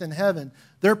faith in heaven,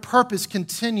 their purpose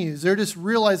continues. They're just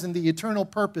realizing the eternal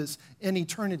purpose in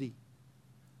eternity.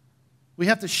 We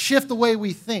have to shift the way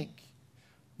we think.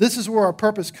 This is where our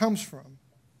purpose comes from.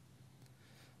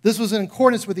 This was in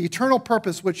accordance with the eternal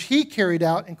purpose which he carried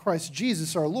out in Christ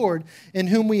Jesus our Lord, in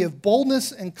whom we have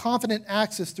boldness and confident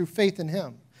access through faith in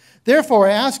him. Therefore,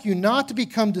 I ask you not to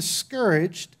become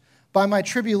discouraged by my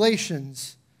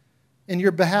tribulations in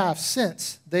your behalf,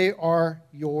 since they are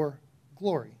your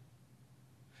glory.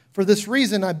 For this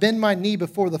reason, I bend my knee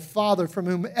before the Father, from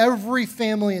whom every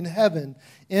family in heaven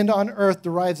and on earth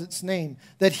derives its name,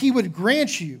 that he would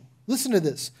grant you, listen to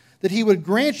this, that he would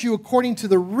grant you according to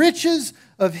the riches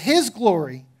of his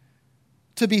glory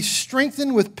to be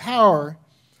strengthened with power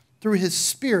through his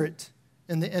Spirit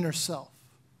in the inner self.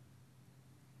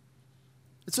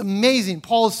 It's amazing.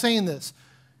 Paul is saying this.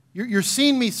 You're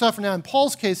seeing me suffer now. In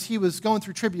Paul's case, he was going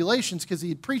through tribulations because he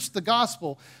had preached the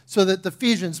gospel so that the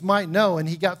Ephesians might know, and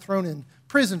he got thrown in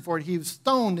prison for it. He was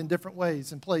stoned in different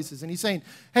ways and places. And he's saying,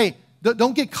 hey,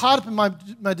 don't get caught up in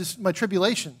my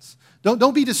tribulations.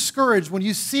 Don't be discouraged when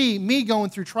you see me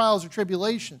going through trials or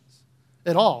tribulations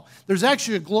at all. There's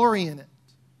actually a glory in it.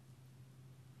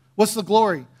 What's the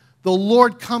glory? The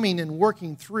Lord coming and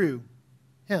working through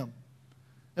him.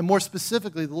 And more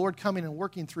specifically, the Lord coming and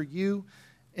working through you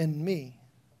and me.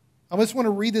 I just want to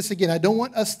read this again. I don't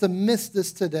want us to miss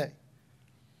this today.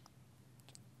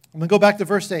 I'm going to go back to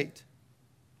verse 8.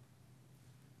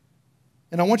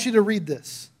 And I want you to read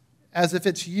this as if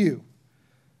it's you.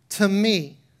 To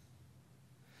me,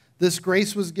 this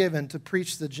grace was given to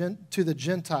preach to the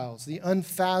Gentiles the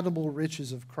unfathomable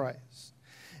riches of Christ,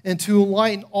 and to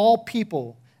enlighten all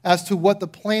people as to what the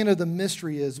plan of the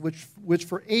mystery is, which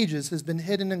for ages has been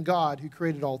hidden in God who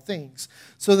created all things,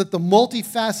 so that the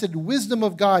multifaceted wisdom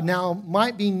of God now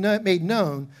might be made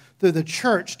known through the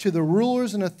church to the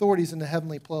rulers and authorities in the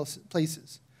heavenly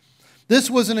places. This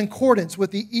was in accordance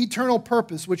with the eternal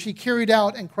purpose which he carried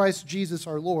out in Christ Jesus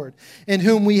our Lord, in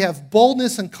whom we have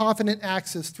boldness and confident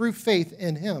access through faith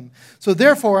in him. So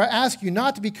therefore I ask you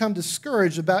not to become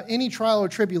discouraged about any trial or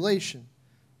tribulation,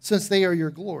 since they are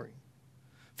your glory.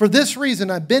 For this reason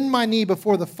I bend my knee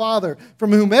before the Father,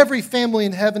 from whom every family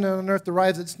in heaven and on earth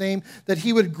derives its name, that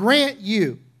he would grant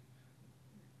you,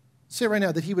 say it right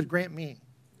now, that he would grant me,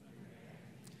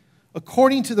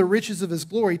 according to the riches of his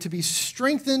glory, to be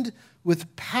strengthened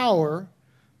with power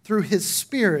through his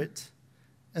Spirit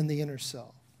and the inner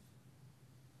self.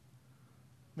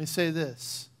 Let me say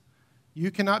this.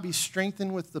 You cannot be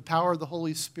strengthened with the power of the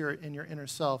Holy Spirit in your inner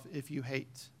self if you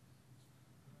hate.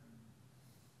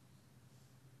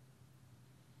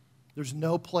 There's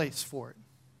no place for it.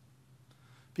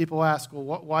 People ask, well,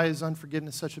 why is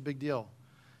unforgiveness such a big deal?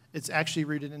 It's actually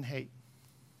rooted in hate.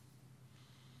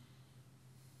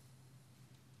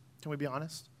 Can we be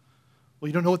honest? Well,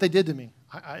 you don't know what they did to me.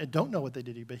 I don't know what they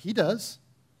did to you, but he does.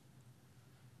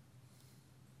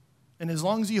 And as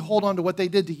long as you hold on to what they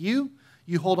did to you,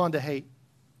 you hold on to hate.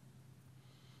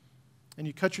 And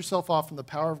you cut yourself off from the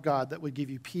power of God that would give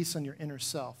you peace on your inner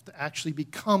self, to actually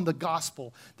become the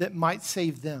gospel that might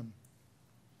save them.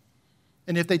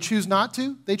 And if they choose not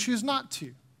to, they choose not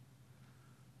to.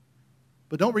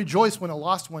 But don't rejoice when a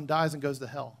lost one dies and goes to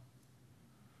hell.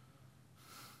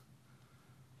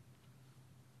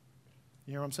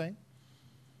 You hear what I'm saying?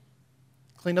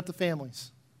 Clean up the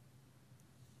families.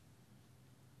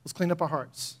 Let's clean up our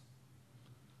hearts.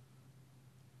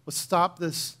 Let's stop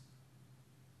this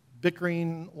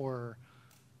bickering, or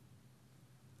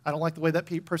I don't like the way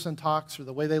that person talks or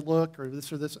the way they look or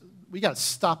this or this. We got to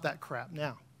stop that crap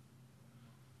now.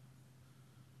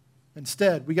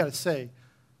 Instead, we got to say,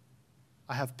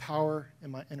 I have power in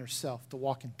my inner self to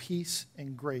walk in peace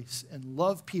and grace and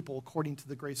love people according to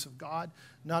the grace of God,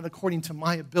 not according to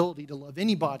my ability to love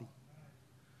anybody.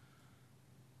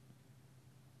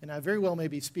 And I very well may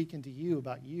be speaking to you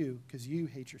about you because you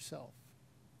hate yourself.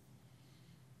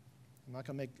 I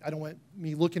don't want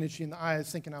me looking at you in the eyes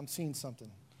thinking I'm seeing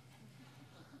something.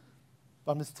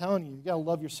 But I'm just telling you, you got to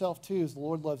love yourself too as the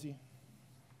Lord loves you.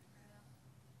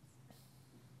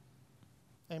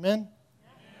 Amen?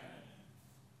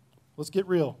 Let's get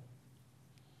real.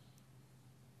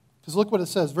 Because look what it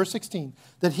says, verse 16.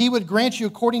 That he would grant you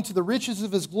according to the riches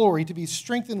of his glory to be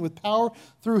strengthened with power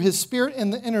through his Spirit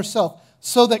in the inner self,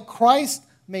 so that Christ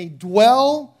may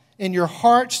dwell in your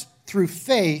hearts through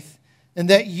faith, and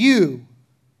that you,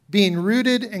 being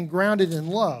rooted and grounded in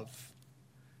love,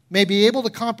 may be able to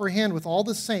comprehend with all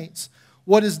the saints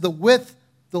what is the width,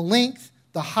 the length,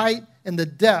 the height, and the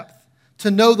depth, to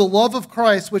know the love of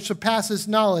Christ which surpasses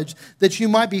knowledge, that you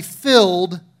might be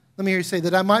filled. Let me hear you say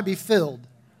that I might be filled.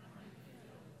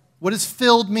 What does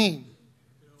filled mean?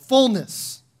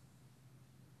 Fullness.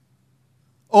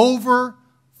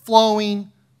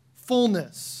 Overflowing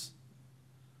fullness.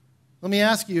 Let me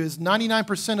ask you, is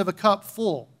 99% of a cup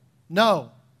full?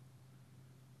 No.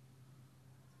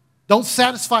 Don't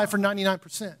satisfy it for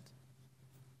 99%.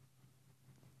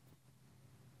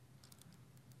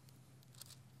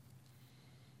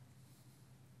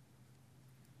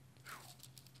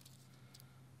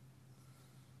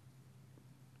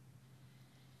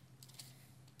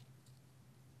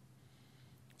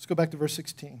 Let's go back to verse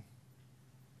 16.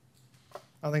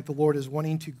 I think the Lord is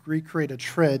wanting to recreate a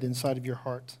tread inside of your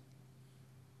heart.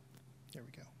 There we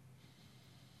go.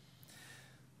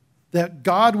 That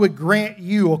God would grant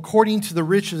you, according to the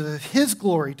riches of his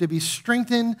glory, to be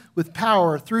strengthened with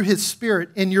power through his Spirit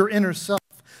in your inner self,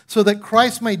 so that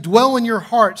Christ may dwell in your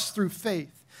hearts through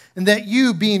faith, and that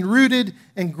you, being rooted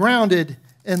and grounded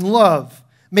in love,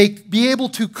 may be able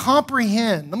to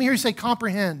comprehend. Let me hear you say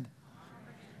comprehend.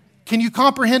 Can you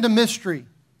comprehend a mystery?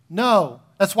 No.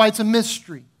 That's why it's a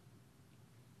mystery.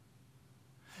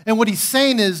 And what he's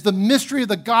saying is the mystery of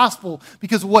the gospel,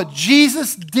 because what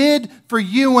Jesus did for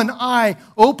you and I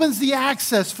opens the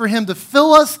access for him to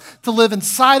fill us, to live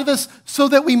inside of us, so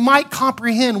that we might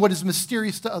comprehend what is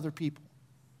mysterious to other people.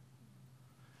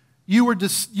 You were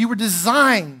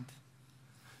designed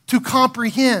to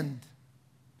comprehend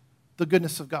the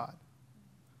goodness of God.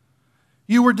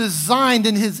 You were designed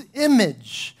in his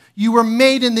image. You were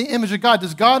made in the image of God.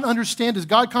 Does God understand? Does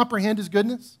God comprehend His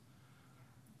goodness?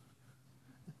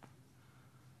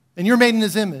 And you're made in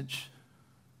His image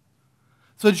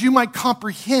so that you might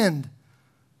comprehend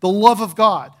the love of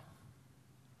God.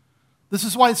 This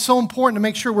is why it's so important to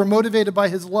make sure we're motivated by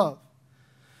His love.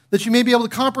 That you may be able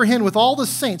to comprehend with all the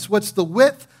saints what's the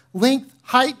width, length,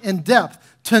 height, and depth,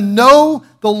 to know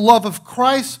the love of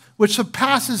Christ which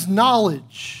surpasses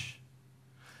knowledge.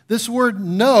 This word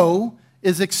know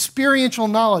is experiential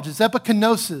knowledge. It's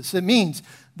epikenosis. It means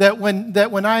that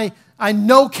when I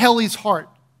know Kelly's heart,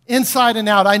 inside and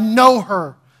out, I know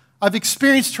her. I've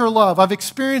experienced her love. I've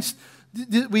experienced,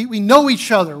 we know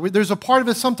each other. There's a part of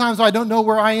it sometimes I don't know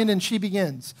where I end and she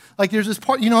begins. Like there's this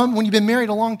part, when you've been married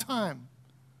a long time.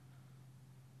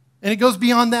 And it goes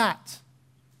beyond that.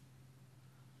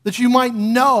 That you might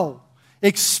know,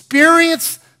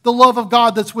 experience the love of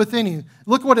God that's within you.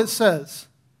 Look what it says.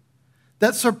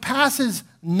 That surpasses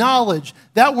knowledge.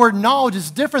 That word knowledge is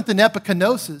different than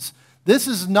epikenosis. This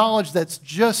is knowledge that's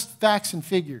just facts and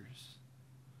figures.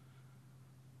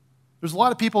 There's a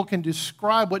lot of people who can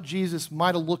describe what Jesus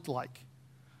might have looked like.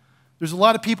 There's a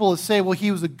lot of people that say, well, he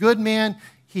was a good man.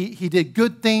 He did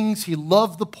good things. He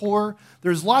loved the poor.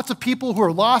 There's lots of people who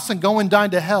are lost and going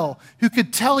down to hell who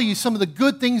could tell you some of the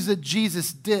good things that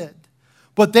Jesus did,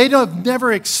 but they have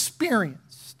never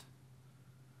experienced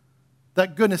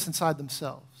that goodness inside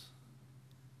themselves.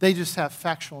 They just have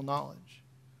factual knowledge.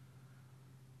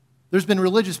 There's been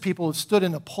religious people who have stood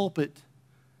in a pulpit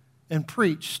and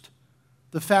preached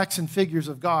the facts and figures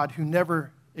of God who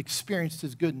never experienced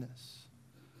His goodness.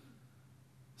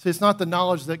 See, it's not the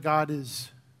knowledge that God is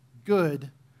good,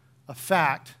 a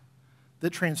fact, that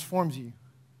transforms you.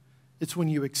 It's when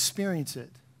you experience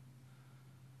it,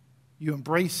 you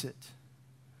embrace it,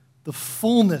 the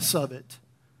fullness of it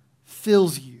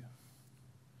fills you.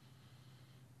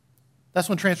 That's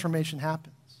when transformation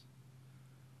happens.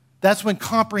 That's when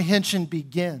comprehension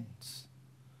begins.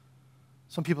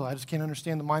 Some people, I just can't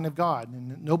understand the mind of God,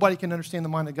 and nobody can understand the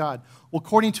mind of God. Well,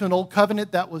 according to an old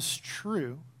covenant, that was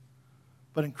true.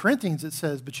 But in Corinthians it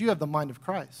says, but you have the mind of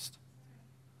Christ.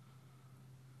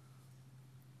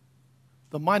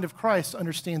 The mind of Christ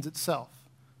understands itself.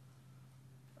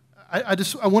 I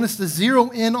want us to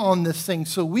zero in on this thing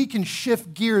so we can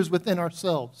shift gears within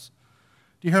ourselves.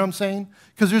 Do you hear what I'm saying?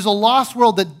 Because there's a lost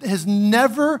world that has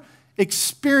never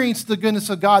experienced the goodness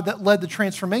of God that led to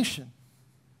transformation.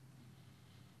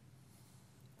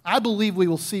 I believe we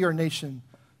will see our nation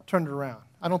turned around.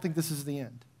 I don't think this is the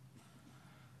end.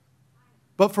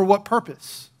 But for what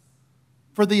purpose?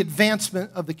 For the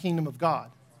advancement of the kingdom of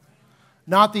God,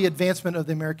 not the advancement of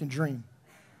the American dream.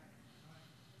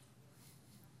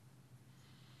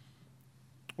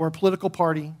 Or a political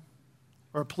party,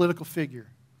 or a political figure.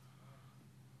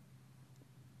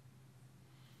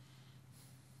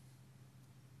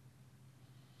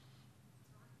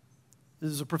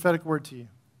 This is a prophetic word to you.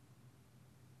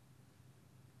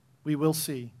 We will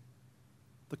see.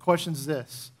 The question is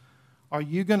this. Are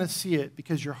you going to see it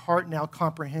because your heart now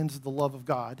comprehends the love of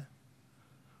God?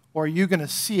 Or are you going to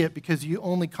see it because you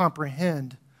only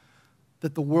comprehend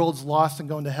that the world's lost and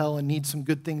going to hell and needs some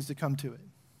good things to come to it?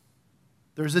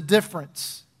 There's a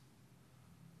difference.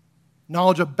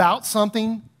 Knowledge about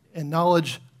something and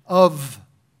knowledge of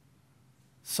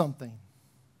something.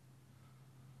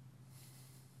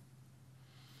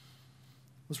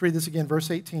 Let's read this again,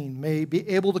 verse 18. May be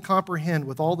able to comprehend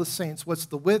with all the saints what's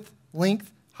the width,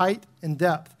 length, height, and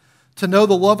depth, to know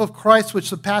the love of Christ which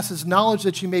surpasses knowledge,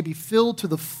 that you may be filled to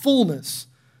the fullness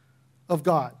of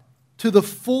God. To the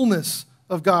fullness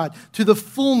of God. To the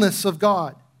fullness of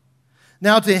God.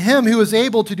 Now to Him who is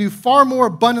able to do far more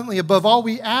abundantly above all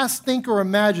we ask, think, or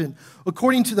imagine,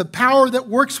 according to the power that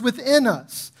works within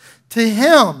us, to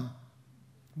Him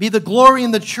be the glory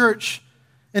in the church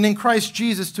and in Christ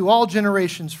Jesus to all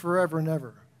generations forever and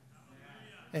ever.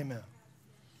 Amen.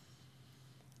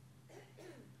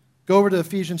 Go over to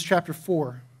Ephesians chapter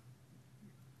 4,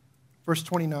 verse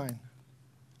 29.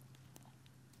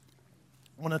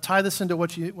 I want to tie this into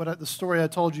the story I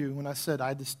told you when I said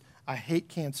I hate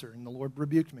cancer, and the Lord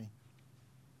rebuked me.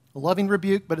 A loving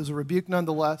rebuke, but it was a rebuke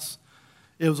nonetheless.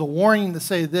 It was a warning to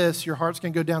say this: your heart's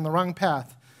going to go down the wrong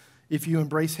path if you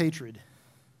embrace hatred,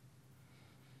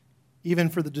 even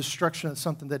for the destruction of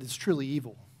something that is truly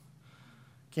evil.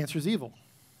 Cancer is evil.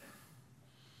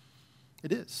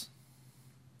 It is.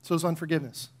 So is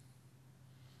unforgiveness.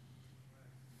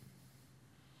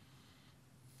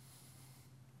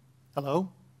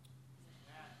 Hello?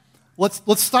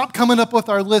 Let's stop coming up with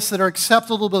our lists that are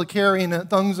acceptable to carry and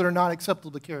things that are not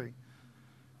acceptable to carry.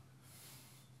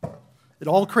 It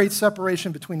all creates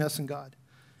separation between us and God.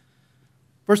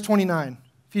 Verse 29.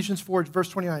 Ephesians 4, verse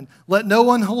 29. Let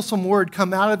no unwholesome word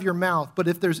come out of your mouth, but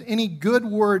if there's any good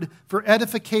word for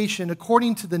edification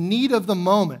according to the need of the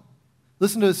moment,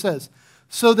 listen to what it says,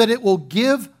 so that it will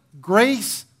give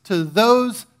grace to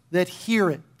those that hear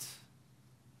it.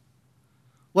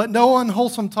 Let no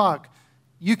unwholesome talk.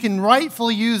 You can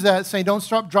rightfully use that saying, don't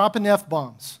stop dropping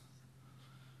F-bombs.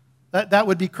 That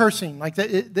would be cursing. Like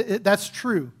that's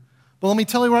true. But let me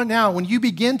tell you right now, when you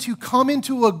begin to come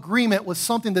into agreement with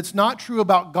something that's not true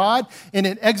about God and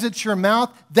it exits your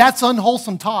mouth, that's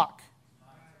unwholesome talk.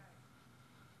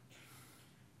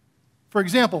 For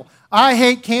example, I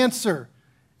hate cancer,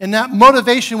 and that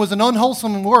motivation was an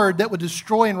unwholesome word that would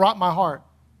destroy and rot my heart.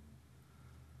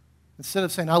 Instead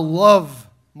of saying, I love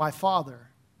my father,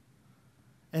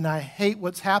 and I hate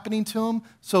what's happening to him,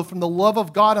 so from the love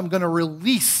of God, I'm going to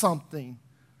release something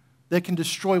that can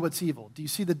destroy what's evil. Do you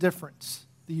see the difference,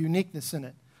 the uniqueness in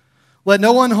it? Let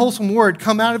no unwholesome word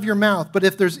come out of your mouth, but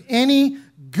if there's any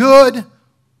good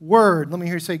word, let me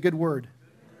hear you say good word.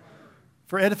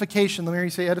 For edification, let me hear you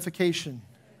say edification.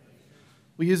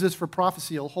 We use this for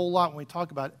prophecy a whole lot when we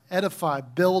talk about edify,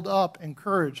 build up,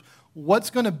 encourage. What's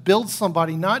going to build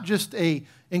somebody, not just a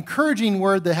encouraging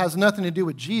word that has nothing to do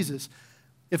with Jesus.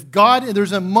 If God,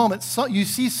 there's a moment, you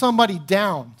see somebody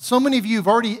down. So many of you have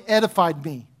already edified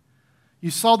me. You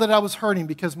saw that I was hurting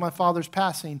because my father's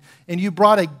passing, and you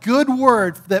brought a good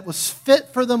word that was fit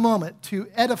for the moment to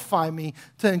edify me,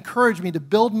 to encourage me, to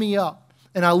build me up.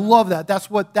 And I love that. That's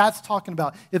what that's talking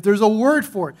about. If there's a word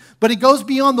for it. But it goes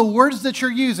beyond the words that you're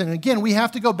using. Again, we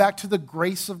have to go back to the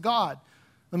grace of God.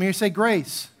 Let me hear you say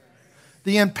grace.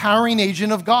 The empowering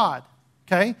agent of God.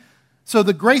 Okay? So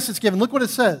the grace that's given, look what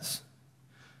it says.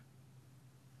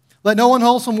 Let no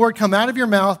unwholesome word come out of your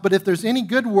mouth, but if there's any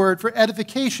good word for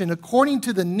edification according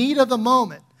to the need of the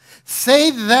moment, say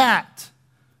that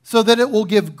so that it will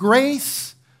give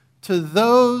grace to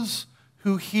those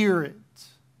who hear it.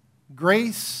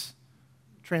 Grace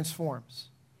transforms.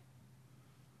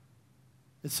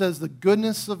 It says the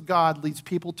goodness of God leads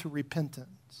people to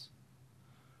repentance.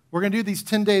 We're going to do these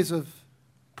 10 days of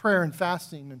prayer and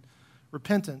fasting and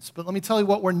repentance, but let me tell you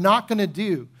what we're not going to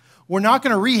do. We're not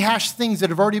going to rehash things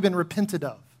that have already been repented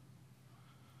of.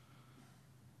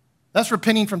 That's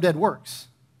repenting from dead works.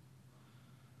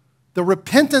 The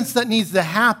repentance that needs to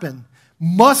happen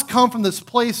must come from this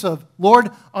place of, Lord,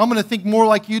 I'm going to think more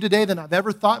like you today than I've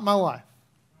ever thought in my life.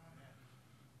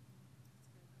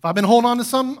 If I've been holding on to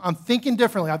something, I'm thinking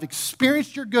differently. I've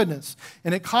experienced your goodness,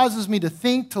 and it causes me to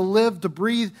think, to live, to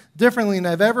breathe differently than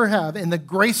I've ever have, and the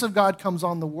grace of God comes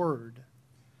on the Word.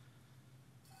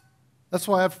 That's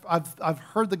why I've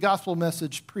heard the gospel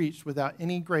message preached without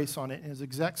any grace on it in his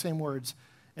exact same words,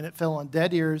 and it fell on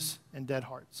dead ears and dead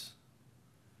hearts.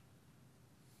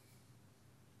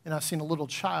 And I've seen a little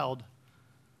child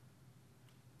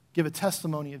give a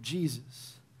testimony of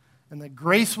Jesus, and the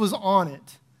grace was on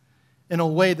it in a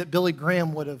way that Billy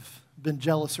Graham would have been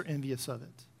jealous or envious of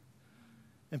it.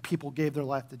 And people gave their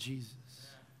life to Jesus.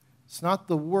 It's not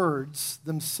the words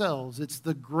themselves, it's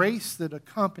the grace that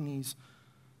accompanies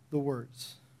the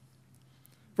words.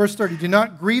 Verse 30, do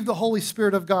not grieve the Holy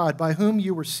Spirit of God, by whom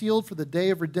you were sealed for the day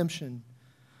of redemption.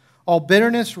 All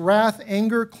bitterness, wrath,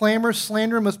 anger, clamor,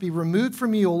 slander must be removed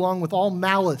from you, along with all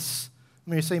malice.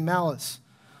 Let me say malice.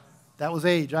 That was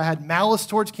age. I had malice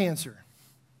towards cancer.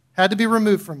 Had to be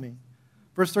removed from me.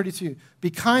 Verse 32, be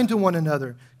kind to one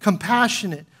another,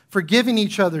 compassionate, forgiving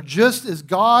each other, just as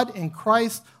God in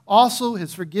Christ also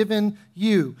has forgiven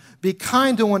you. Be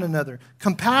kind to one another,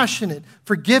 compassionate,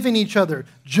 forgiving each other,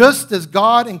 just as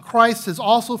God in Christ has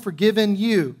also forgiven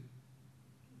you.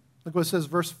 Look what it says,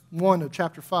 verse 1 of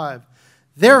chapter 5.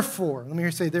 Therefore, let me hear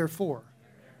you say therefore.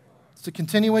 It's a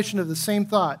continuation of the same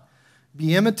thought.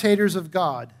 Be imitators of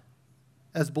God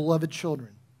as beloved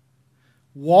children.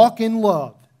 Walk in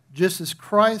love, just as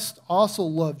Christ also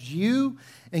loved you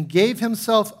and gave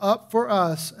himself up for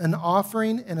us, an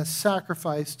offering and a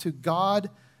sacrifice to God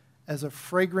as a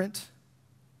fragrant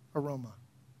aroma.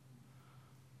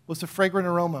 What's a fragrant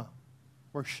aroma?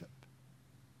 Worship.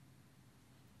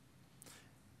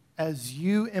 As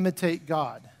you imitate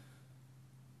God,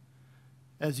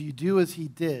 as you do as he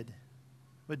did,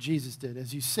 what Jesus did,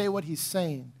 as you say what he's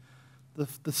saying,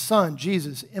 the Son,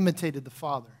 Jesus, imitated the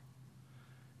Father.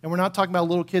 And we're not talking about a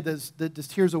little kid that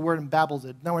just hears a word and babbles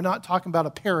it. No, we're not talking about a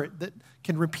parrot that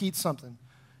can repeat something.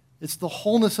 It's the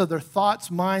wholeness of their thoughts,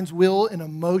 minds, will, and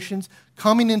emotions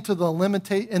coming into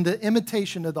the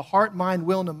imitation of the heart, mind,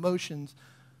 will, and emotions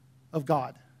of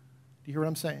God. Do you hear what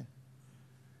I'm saying?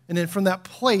 And then from that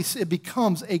place, it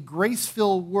becomes a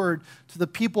grace-filled word to the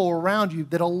people around you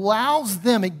that allows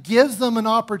them, it gives them an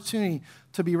opportunity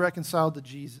to be reconciled to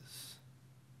Jesus.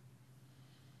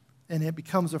 And it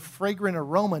becomes a fragrant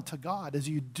aroma to God. As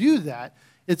you do that,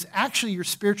 it's actually your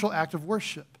spiritual act of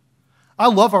worship. I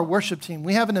love our worship team.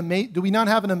 Do we not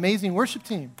have an amazing worship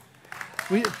team?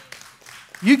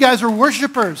 You guys are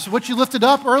worshipers. What you lifted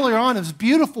up earlier on is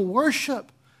beautiful worship.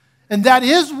 And that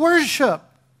is worship.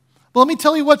 But let me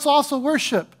tell you what's also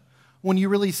worship. When you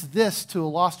release this to a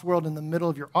lost world in the middle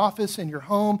of your office, in your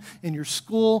home, in your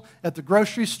school, at the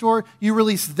grocery store, you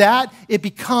release that, it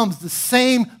becomes the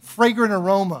same fragrant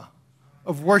aroma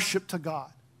of worship to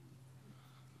God.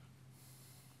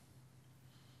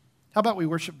 How about we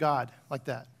worship God like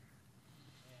that?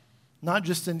 Not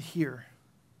just in here,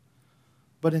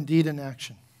 but indeed in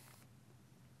action.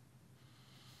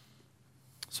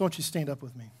 So why don't you stand up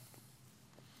with me?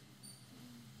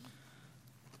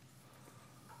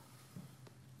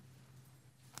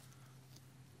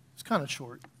 It's kind of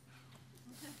short.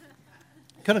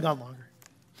 Could have gone longer.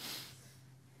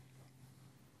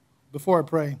 Before I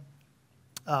pray,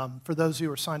 for those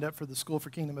who are signed up for the School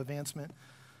for Kingdom Advancement,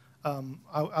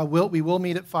 we will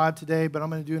meet at 5 today, but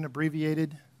I'm going to do an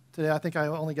abbreviated today. I think I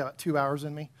only got 2 hours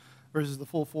in me versus the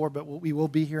full 4, but we will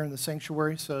be here in the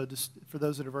sanctuary. So just for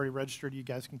those that have already registered, you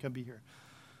guys can come be here.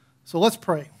 So let's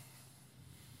pray.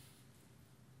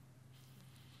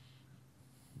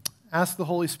 Ask the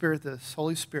Holy Spirit this.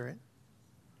 Holy Spirit,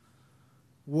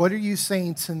 what are you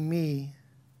saying to me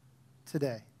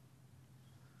today?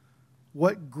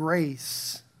 What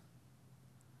grace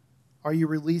are you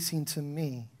releasing to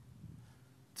me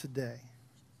today?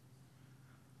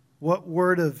 What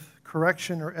word of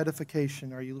correction or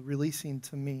edification are you releasing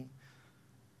to me?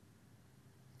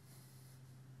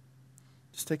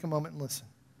 Just take a moment and listen.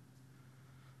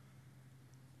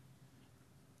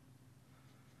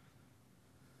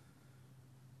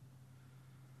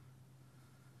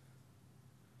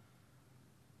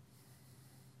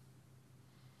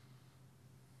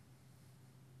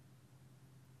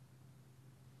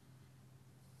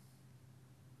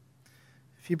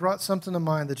 If you brought something to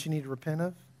mind that you need to repent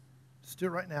of, just do it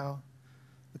right now.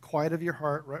 The quiet of your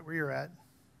heart, right where you're at.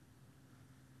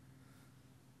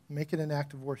 Make it an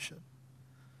act of worship.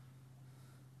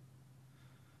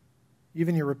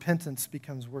 Even your repentance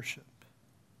becomes worship.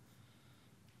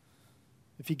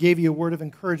 If he gave you a word of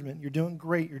encouragement, you're doing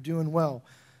great, you're doing well,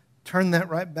 turn that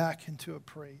right back into a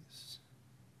praise.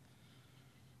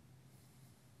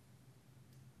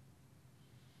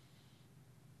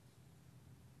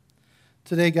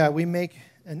 Today, God, we make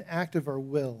an act of our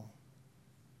will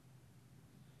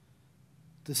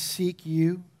to seek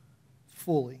you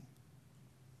fully.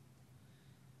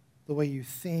 The way you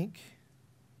think,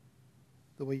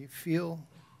 the way you feel,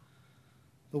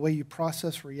 the way you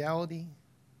process reality,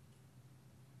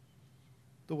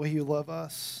 the way you love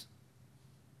us,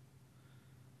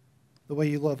 the way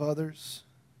you love others.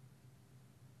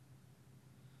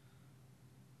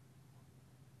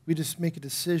 We just make a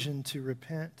decision to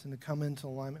repent and to come into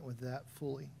alignment with that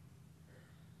fully,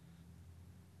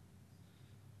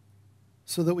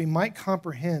 so that we might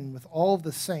comprehend with all of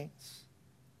the saints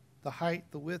the height,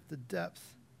 the width, the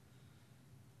depth,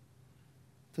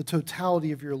 the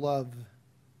totality of your love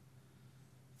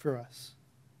for us,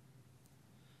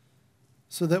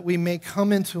 so that we may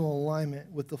come into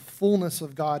alignment with the fullness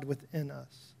of God within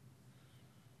us.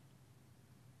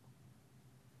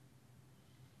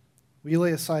 We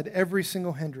lay aside every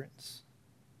single hindrance.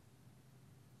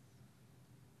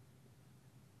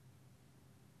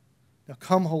 Now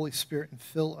come, Holy Spirit, and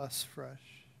fill us fresh.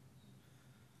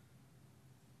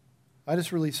 I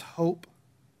just release hope.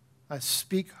 I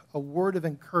speak a word of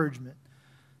encouragement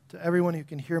to everyone who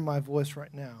can hear my voice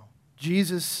right now.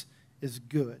 Jesus is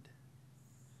good.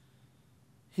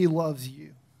 He loves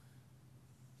you.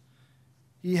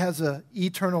 He has an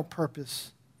eternal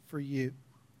purpose for you.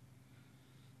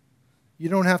 You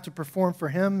don't have to perform for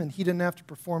him, and he didn't have to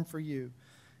perform for you.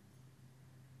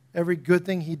 Every good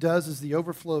thing he does is the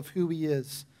overflow of who he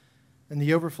is and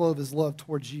the overflow of his love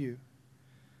towards you.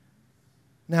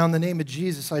 Now, in the name of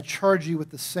Jesus, I charge you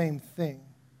with the same thing.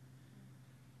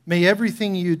 May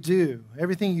everything you do,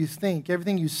 everything you think,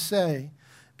 everything you say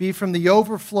be from the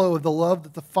overflow of the love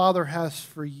that the Father has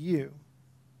for you,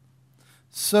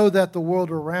 so that the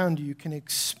world around you can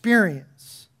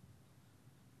experience,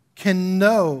 can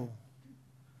know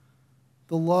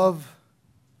the love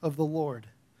of the Lord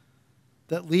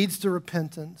that leads to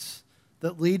repentance,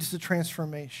 that leads to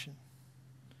transformation.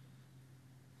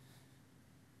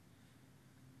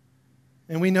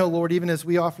 And we know, Lord, even as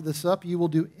we offer this up, you will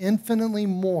do infinitely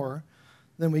more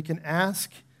than we can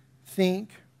ask, think,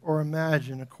 or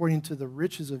imagine according to the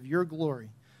riches of your glory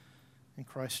in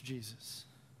Christ Jesus.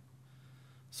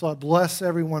 So I bless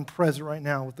everyone present right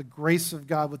now with the grace of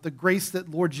God, with the grace that,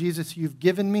 Lord Jesus, you've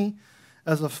given me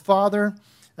as a father,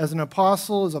 as an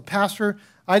apostle, as a pastor.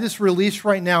 I just release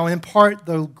right now and impart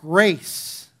the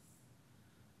grace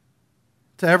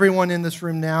to everyone in this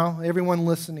room now, everyone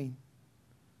listening.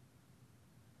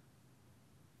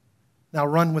 Now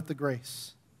run with the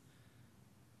grace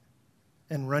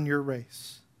and run your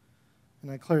race.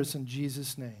 And I declare this in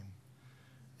Jesus' name.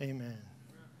 Amen.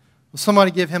 Will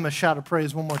somebody give him a shout of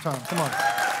praise one more time? Come on.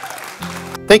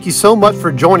 Thank you so much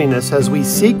for joining us as we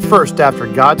seek first after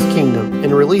God's kingdom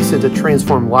and release it to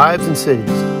transform lives and cities.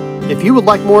 If you would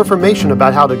like more information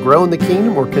about how to grow in the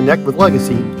kingdom or connect with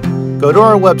Legacy, go to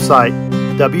our website,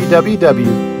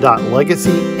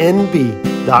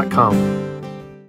 www.legacynb.com.